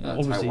is he?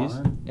 Overseas.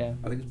 Taiwan? Yeah.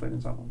 I think he's playing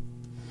in Taiwan.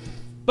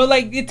 But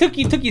like, it took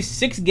you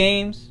 6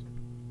 games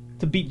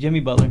to beat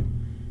Jimmy Butler.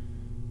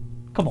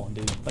 Come on,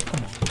 dude. Like,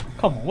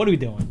 come on. What are we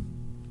doing?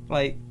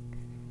 Like,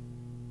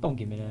 don't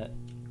give me that.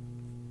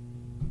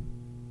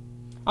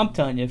 I'm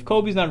telling you, if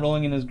Kobe's not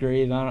rolling in his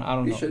grave, I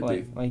don't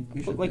know.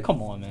 Like,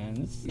 come on,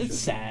 man. It's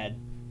sad.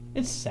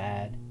 It's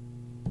sad.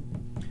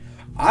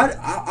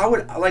 I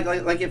would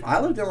like if I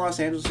lived in Los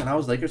Angeles and I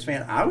was a Lakers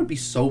fan, I would be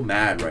so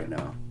mad right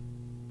now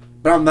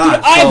But I'm not.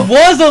 Dude, I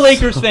was a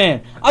Lakers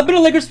fan. I've been a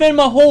Lakers fan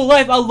my whole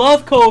life. I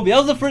love Kobe. That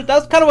was the first.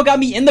 That's kind of what got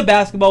me into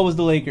basketball was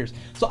the Lakers.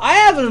 So I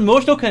have an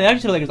emotional connection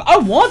to the Lakers. I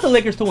want the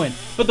Lakers to win,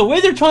 but the way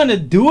they're trying to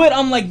do it,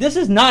 I'm like, this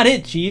is not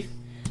it, Chief.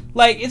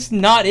 Like, it's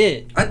not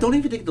it. I don't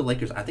even think the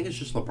Lakers. I think it's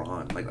just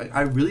LeBron. Like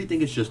I really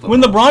think it's just LeBron.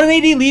 When LeBron and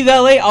AD leave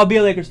LA, I'll be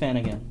a Lakers fan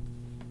again.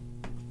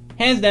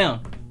 Hands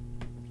down.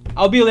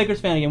 I'll be a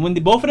Lakers fan again. When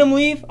both of them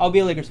leave, I'll be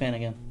a Lakers fan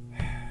again.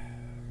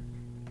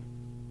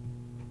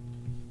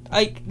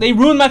 They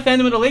ruined my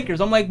fandom of the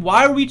Lakers. I'm like,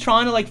 why are we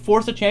trying to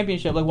force a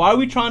championship? Like, why are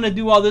we trying to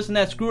do all this and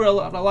that? Screw a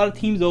lot of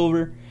teams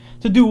over.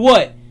 To do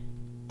what?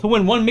 To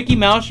win one Mickey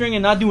Mouse ring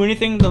and not do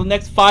anything the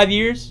next 5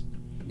 years?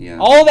 Yeah.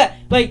 All that.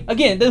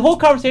 Again, the whole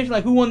conversation,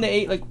 who won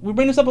the we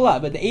bring this up a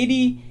lot, but the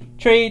AD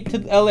trade to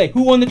LA,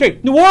 who won the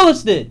trade? New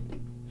Orleans did.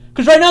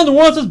 Because right now, New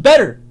Orleans is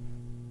better.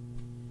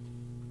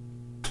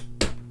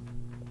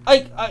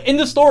 In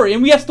the story.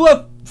 And we still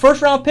have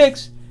first-round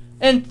picks.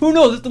 And who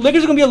knows? If the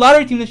Lakers are going to be a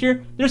lottery team this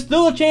year, there's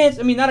still a chance.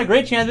 I mean, not a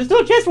great chance. There's still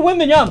a chance for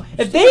Wembanyama.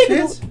 If they,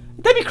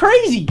 that'd be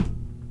crazy.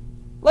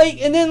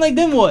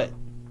 Then what?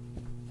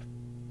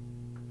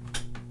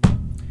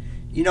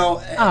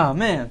 Oh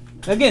man.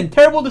 Again,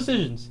 terrible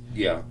decisions.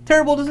 Yeah.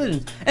 Terrible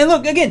decisions. And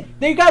look, again,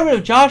 they got rid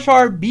of Josh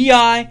Hart,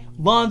 B.I.,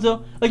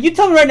 Lonzo. You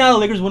tell me right now the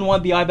Lakers wouldn't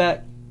want B.I.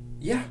 back?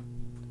 Yeah.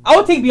 I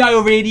would take B.I.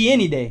 over AD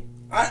any day.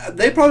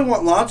 They probably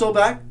want Lonzo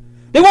back.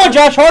 They want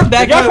Josh Hart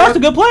back. Josh Hart's a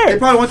good player. They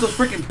probably want those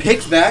freaking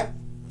picks back.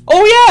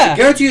 Oh, yeah. I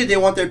guarantee you they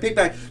want their pick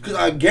back. Because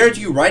I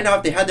guarantee you right now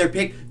if they had their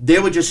pick, they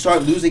would just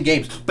start losing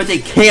games. But they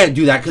can't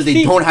do that because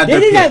they don't have their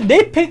pick.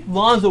 They picked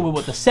Lonzo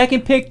with the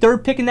second pick,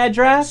 third pick in that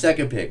draft?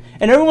 Second pick.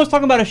 And everyone was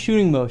talking about a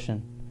shooting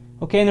motion.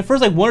 Okay, in the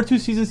first 1 or 2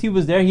 seasons he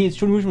was there, his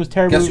shooting motion was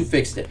terrible. Guess who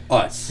fixed it?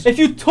 Us. If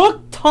you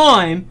took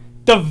time,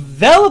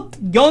 developed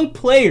young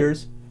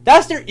players,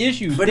 that's their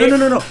issue. But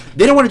no.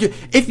 They don't want to do.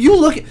 If you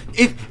look at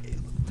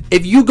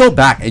if you go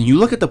back and you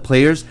look at the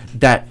players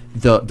that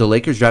the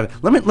Lakers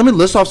drafted, let me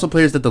list off some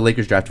players that the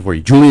Lakers drafted for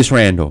you. Julius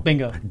Randle.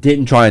 Bingo.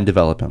 Didn't try and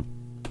develop him.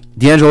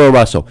 D'Angelo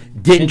Russell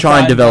didn't try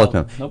and develop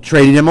him. Nope.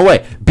 Traded him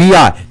away.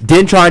 B.I.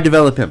 didn't try and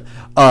develop him.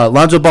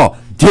 Lonzo Ball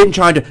didn't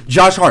try to.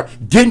 Josh Hart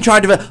didn't try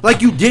to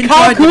develop. You didn't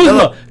try to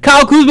develop.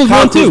 Kyle Kuzma's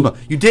one too.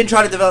 You didn't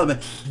try to develop him.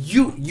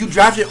 You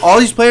drafted all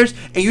these players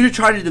and you didn't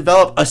try to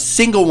develop a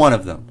single one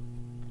of them.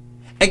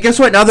 And guess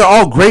what? Now they're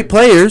all great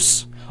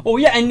players. Oh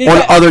yeah, and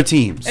on other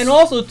teams. And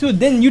also too,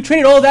 then you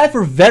traded all that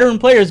for veteran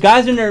players,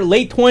 guys in their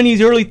late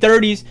 20s, early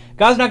 30s,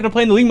 guys not going to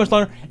play in the league much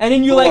longer. And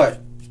then you what?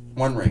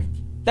 One ring.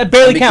 That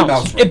barely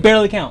counts. It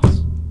barely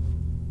counts.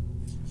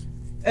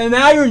 And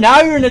now you're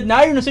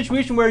in a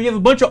situation where you have a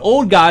bunch of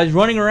old guys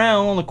running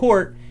around on the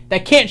court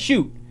that can't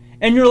shoot,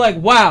 and you're like,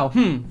 wow,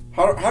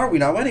 How are we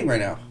not winning right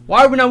now?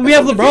 Why are we not? We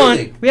have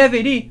LeBron, we have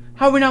AD.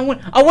 How are we not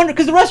winning? I wonder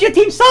because the rest of your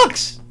team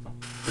sucks.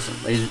 Listen,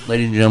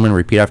 ladies and gentlemen,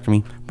 repeat after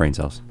me. Brain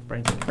cells.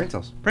 Brain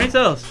cells. Brain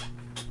cells.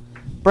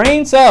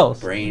 Brain cells.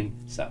 Brain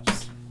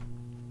cells.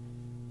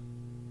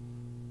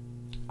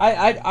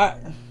 I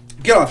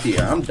get off the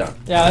air. I'm done.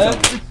 Yeah.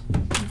 This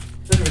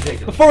is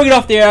ridiculous. Before we get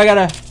off the air, I'm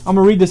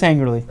gonna read this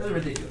angrily. This is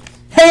ridiculous.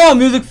 Hangout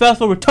Music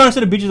Festival returns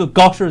to the beaches of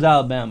Gulf Shores,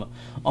 Alabama,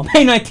 on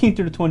May 19th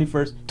through the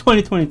 21st,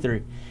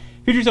 2023.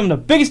 Featuring some of the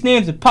biggest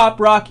names in pop,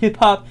 rock, hip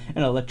hop,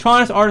 and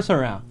electronics artists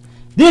around.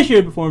 This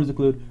year's performers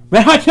include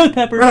Red Hot Chili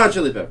Peppers,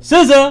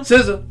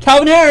 SZA,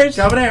 Calvin Harris,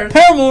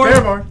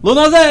 Paramore, Lil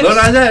Nas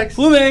X,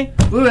 Flume,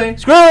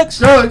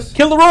 Skrillex,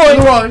 Kid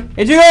Laroi,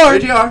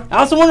 AJR,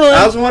 Alice in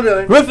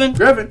Wonderland, Griffin,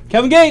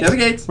 Kevin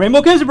Gates,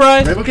 Rainbow Kid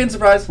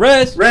Surprise,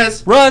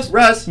 Russ,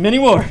 many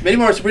more.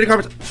 Sabrina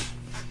Carpenter.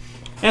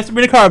 And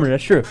Sabrina Carpenter,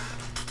 that's true.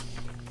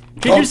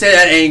 Don't say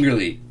that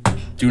angrily.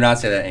 Do not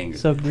say that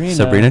angrily.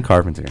 Sabrina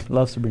Carpenter.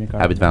 Love Sabrina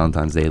Carpenter. Happy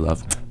Valentine's Day,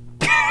 love.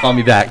 Call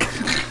me back.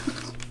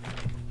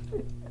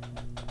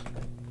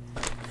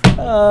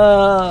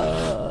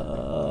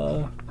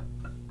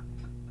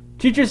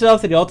 Treat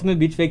yourself to the ultimate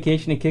beach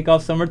vacation and kick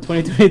off summer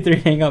 2023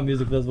 Hangout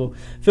Music Festival,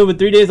 filled with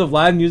 3 days of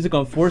live music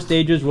on 4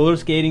 stages, roller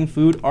skating,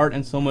 food, art,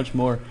 and so much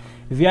more.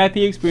 VIP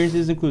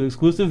experiences include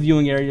exclusive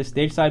viewing areas,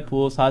 stage-side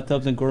pools, hot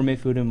tubs, and gourmet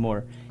food and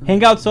more.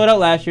 Hangout sold out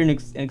last year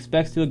and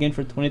expects to again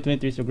for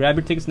 2023, so grab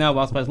your tickets now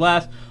while supplies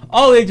last.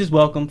 All ages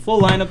welcome.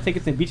 Full lineup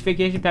tickets and beach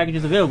vacation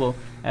packages available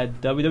at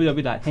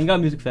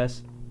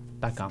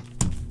www.hangoutmusicfest.com.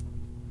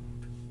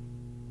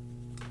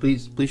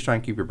 Please try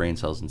and keep your brain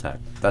cells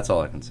intact. That's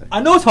all I can say.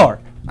 I know it's hard.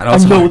 I know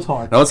it's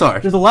hard.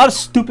 There's a lot of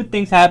stupid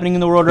things happening in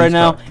the world right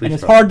now, and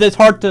it's hard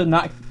to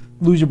not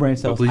lose your brain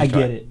cells. I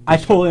get it. I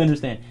totally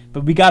understand.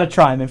 But we gotta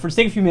try, man. For the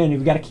sake of humanity,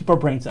 we gotta keep our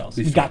brain cells.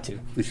 We got to.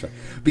 Please try.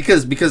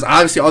 Because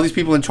obviously all these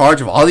people in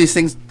charge of all these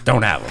things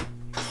don't have them.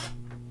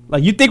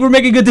 Like, you think we're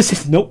making good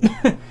decisions? Nope.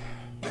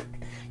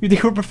 You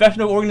think we're a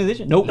professional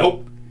organization?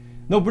 Nope.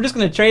 We're just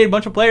gonna trade a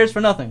bunch of players for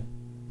nothing.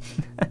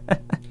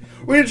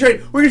 We're gonna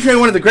trade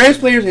one of the greatest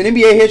players in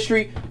NBA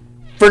history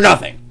for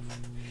nothing.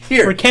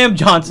 Here. For Cam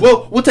Johnson.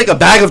 We'll take a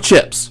bag of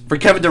chips for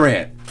Kevin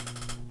Durant.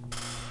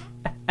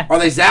 Are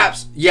they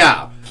Zaps?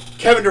 Yeah.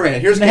 Kevin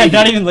Durant. Here's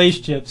not even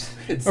Lay's chips.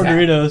 Or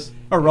Doritos.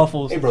 Or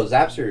Ruffles. Hey bro,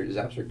 Zaps are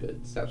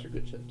good. Zaps are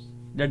good chips.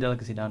 They're a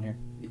delicacy down here.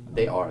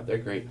 They are. They're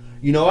great.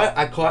 You know what?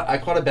 I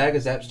caught a bag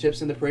of Zapp's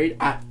chips in the parade.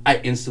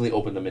 I instantly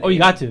opened them. Oh, you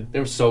got to. They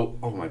were so.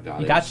 Oh my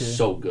god. You they got were to.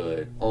 So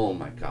good. Oh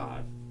my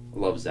god. I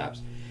love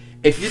Zapp's.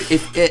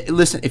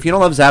 Listen, if you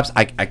don't love Zapp's,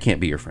 I can't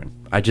be your friend.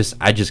 I just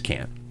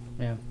can't.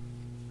 Yeah.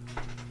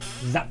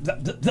 Zap,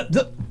 zap, zap, zap,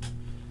 zap.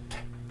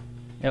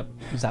 Yep.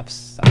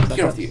 Zaps.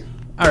 Get off here.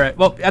 All right.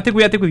 Well, I think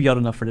we've yelled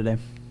enough for today.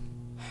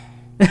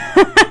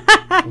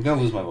 I'm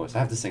gonna lose my voice. I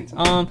have to sing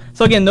tonight.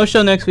 So again, no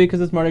show next week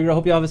because it's Mardi Gras.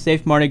 Hope you have a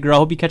safe Mardi Gras.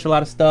 Hope you catch a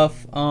lot of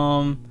stuff.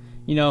 Hope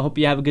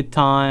you have a good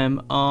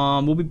time.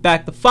 We'll be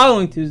back the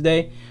following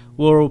Tuesday.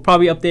 We'll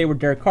probably update where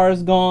Derek Carr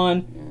is gone.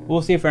 Yeah.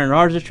 We'll see if Aaron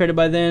Rodgers is traded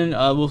by then.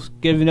 We'll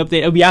give you an update.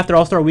 It'll be after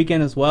All-Star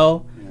Weekend as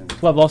well. Yeah.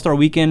 We'll have All-Star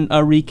Weekend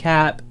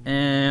recap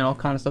and all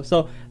kind of stuff.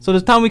 So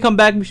this time we come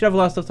back, we should have a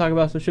lot of stuff to talk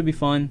about. So it should be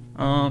fun.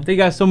 Thank you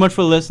guys so much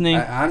for listening.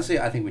 Honestly,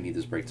 I think we need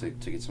this break to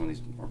get some of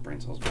these more brain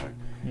cells back.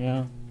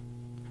 Yeah.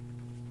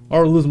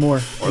 Or lose more.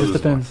 It just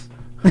depends.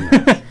 Who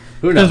knows?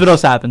 Depends what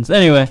else happens.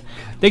 Anyway,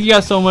 thank you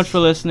guys so much for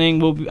listening.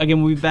 We'll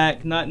be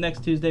back not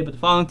next Tuesday, but the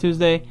following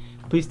Tuesday.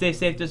 Please stay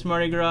safe this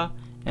Mardi Gras.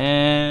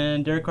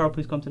 And Derek Carr,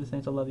 please come to the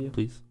Saints. I love you.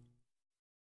 Please.